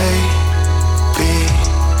baby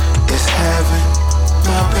is having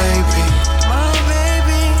my baby. My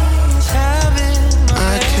baby is having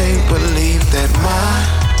my I can't believe that my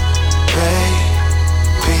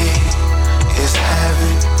baby is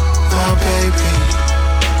having my baby.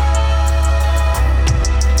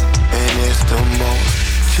 And it's the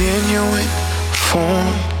most genuine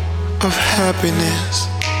form of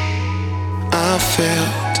happiness. I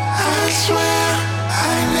felt. I swear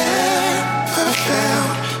I never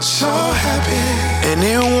felt so happy. And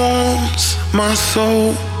it warms my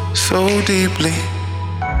soul so deeply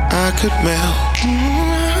I could melt.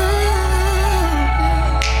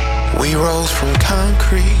 We rose from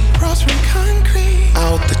concrete,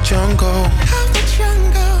 out the jungle.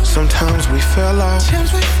 Sometimes we fell off,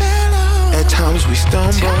 at times we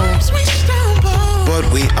stumbled, but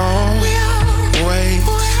we always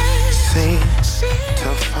seem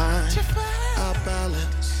to find our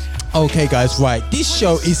balance. Okay, guys, right. This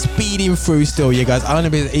show is speeding through still, yeah, guys. I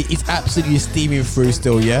don't know, it's absolutely steaming through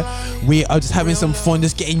still, yeah. We are just having some fun,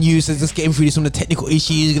 just getting used to just getting through some of the technical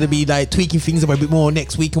issues. Gonna be like tweaking things up a bit more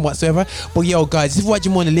next week and whatsoever. But yo, guys, this is Roger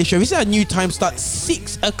Moore on the Live Show. This is our new time start,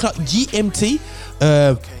 6 o'clock GMT.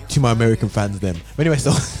 To my American fans, them. But anyway,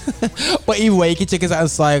 so but either way, you can check us out on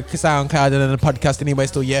SoundCloud and on the podcast anyway,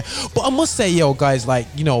 still, yeah. But I must say, yo, guys, like,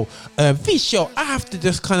 you know, this show, I have to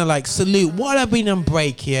just kind of like salute while I've been on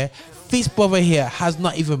break here. This brother here has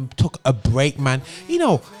not even took a break, man. You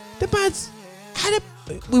know, the man's had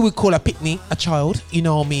we would call a picnic, a child, you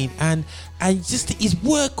know what I mean, and just his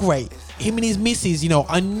work rate, him and his missus, you know,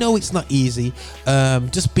 I know it's not easy,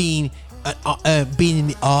 just being in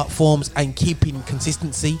the art forms and keeping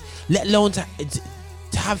consistency, let alone to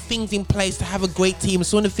have things in place, to have a great team.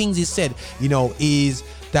 So one of the things he said, you know, is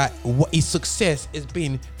that what his success has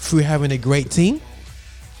been through having a great team.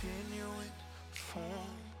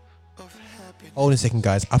 Hold on a second,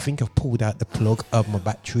 guys. I think I've pulled out the plug of my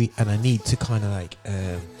battery and I need to kind of like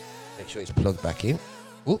make sure it's plugged back in.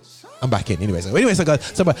 Ooh, I'm back in anyway. So guys,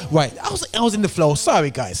 so right, I was in the flow. Sorry,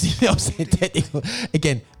 guys. You know what I'm saying? Technical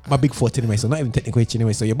again. My big foot anyway. So not even technical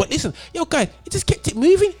anyway. So yeah. But listen, yo, guys, it just kept it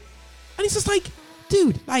moving, and it's just like,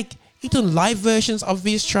 dude, like he done live versions of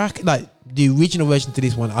this track, like the original version to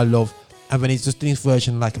this one. I love. And then he's just doing this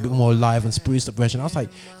version like a bit more live and spruced up version. I was like,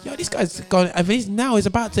 yo, this guy's gone. And then he's now is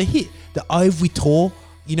about to hit the Ivory tour.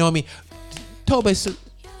 You know what I mean? Tobe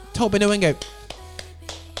Nwanga.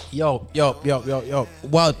 Yo.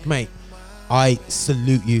 Wild, mate. I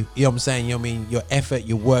salute you. You know what I'm saying? You know what I mean? Your effort,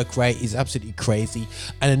 your work rate is absolutely crazy.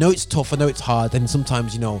 And I know it's tough. I know it's hard. And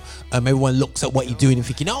sometimes, you know, everyone looks at what you're doing and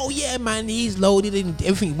thinking, oh, yeah, man, he's loaded and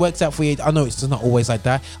everything works out for you. I know it's just not always like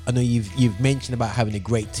that. I know you've mentioned about having a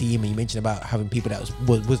great team, and you mentioned about having people that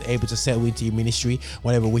was able to settle into your ministry,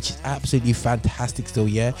 whatever, which is absolutely fantastic still,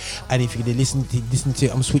 yeah? And if you're going to listen to,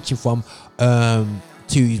 I'm switching from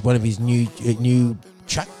to one of his new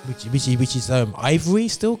track, which is Ivory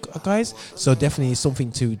still, guys. So definitely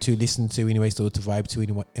something to listen to anyway, still to vibe to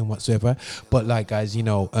and whatsoever. But like, guys, you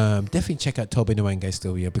know, definitely check out Tobe Nwanga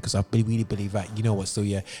still, yeah, because I really believe that, you know what, still,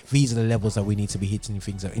 yeah, these are the levels that we need to be hitting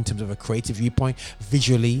things in terms of a creative viewpoint,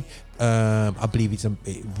 visually. I believe it's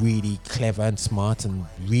really clever and smart and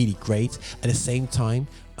really great. At the same time,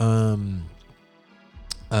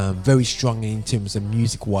 very strong in terms of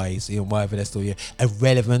music wise, you know, whatever that's still, yeah, and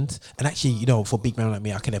relevant. And actually, you know, for a big man like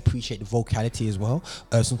me, I can appreciate the vocality as well.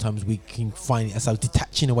 Sometimes we can find ourselves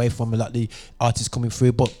detaching away from a lot of the artists coming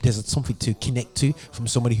through, but there's something to connect to from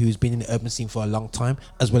somebody who's been in the urban scene for a long time,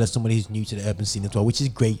 as well as somebody who's new to the urban scene as well, which is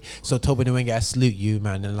great. So Tobe Nwanga, I salute you,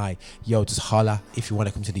 man, and like, yo, just holla if you want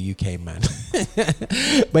to come to the UK, man.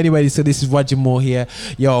 But anyway, so this is Roger Moore here,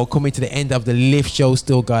 yo, coming to the end of the Live Show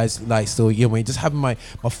still, guys. Like, still, you know, just having my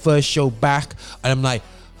first show back, and I'm like,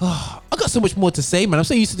 oh, I got so much more to say, man. I'm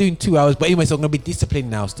so used to doing 2 hours, but anyway, so I'm gonna be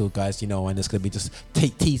disciplined now still, guys, you know, and it's gonna be just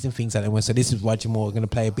teasing things out there. So this is Roger Moore. We're gonna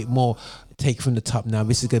play a bit more, take from the top now.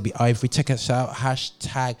 This is gonna be Ivory. Check us out,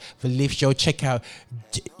 hashtag the Live Show. Check out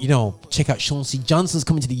Sean C. Johnson's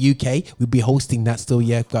coming to the UK. We'll be hosting that still,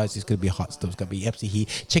 yeah, guys. It's gonna be hot stuff. It's gonna be absolutely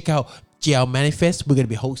heat. Check out GL Manifest. We're going to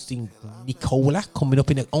be hosting Nicola coming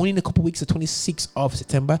up only in a couple of weeks, the 26th of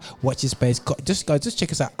September. Watch this space. Just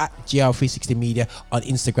check us out at GL360 Media on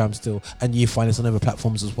Instagram still, and you find us on other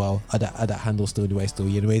platforms as well at that handle still,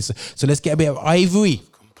 anyways. So let's get a bit of Ivory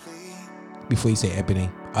before you say Ebony.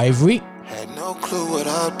 Ivory. Had no clue what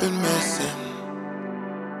I'd been missing.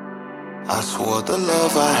 I swore the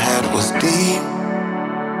love I had was deep,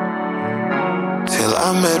 till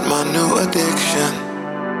I met my new addiction.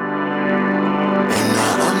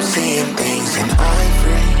 I'm seeing things in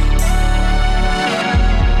Ivory.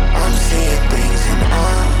 I'm seeing things in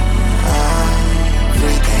Ivory.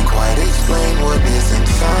 Can't quite explain what is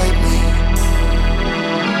inside me,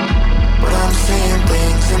 but I'm seeing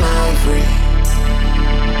things in Ivory.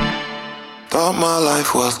 Thought my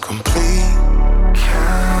life was complete.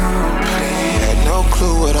 Had no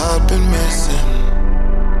clue what I'd been missing.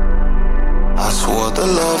 I swore the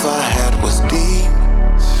love I had was deep,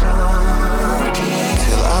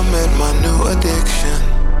 till I met my new addiction.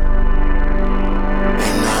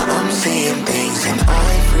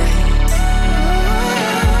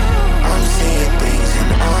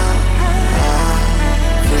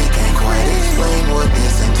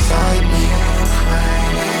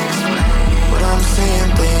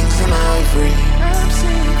 ivory,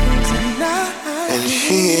 and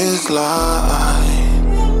she is light.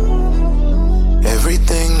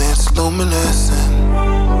 Everything that's luminescent.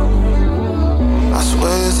 I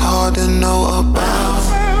swear it's hard to know about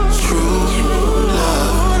true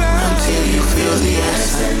love until you feel the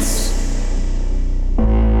essence.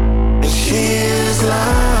 And she is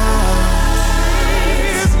light.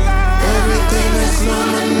 Everything that's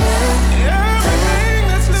luminescent.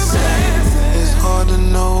 It's hard to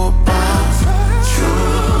know about true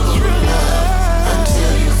love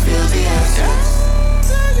until you feel the essence.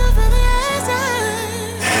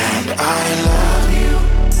 And I love you.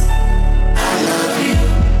 I love you.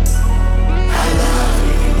 I love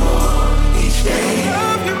you more each day.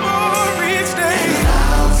 And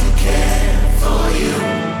how to care for you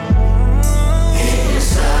in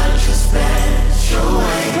such a special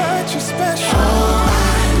way. Oh,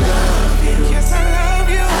 I love you. Yes, I love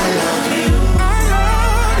you. I love you. I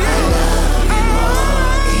love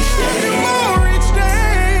you more each day.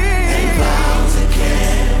 And vow to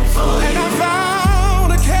care for you.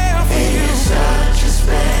 In such a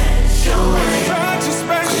special way.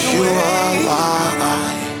 'Cause you are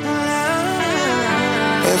light.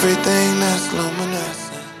 Everything that's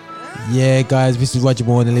luminescent. Yeah, guys, this is Roger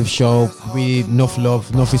Moore on the Live Show. Really, enough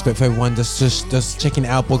love, enough respect for everyone. Just checking it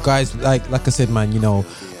out. But guys, like I said, man, you know,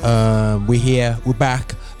 we're here, we're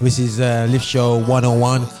back. This is Live Show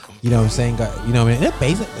 101. You know what I'm saying? You know what I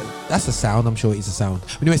mean? That's a sound. I'm sure it's a sound.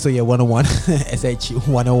 Anyway, so yeah, 101. SH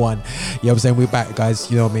 101. You know what I'm saying? We're back, guys.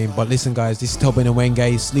 You know what I mean? But listen, guys, this is Tobin and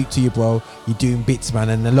Wenge. Salute to you, bro. You're doing bits, man.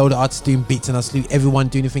 And a load of artists doing bits. And I salute everyone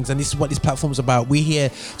doing the things. And this is what this platform's about. We're here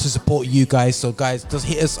to support you guys. So, guys, just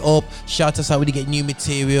hit us up. Shout us out when you get new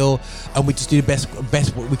material. And we just do the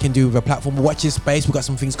best what we can do with a platform. Watch this space. We've got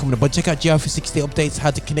some things coming up. But check out GR360 updates,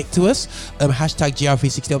 how to connect to us. Hashtag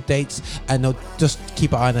GR360 updates. And just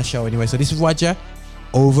keep an eye on our show anyway. So this is Roger.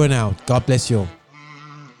 Over and out. God bless you.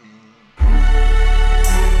 I'm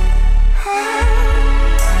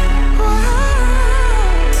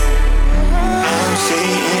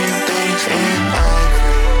seeing things in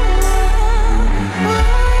ivory.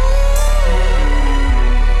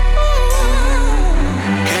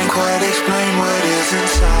 Can't quite explain what is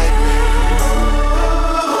inside me.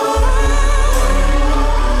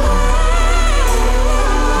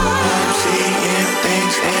 I'm seeing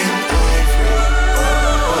things in ivory.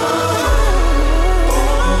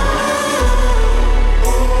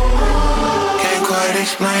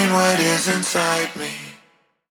 Explain what is inside me.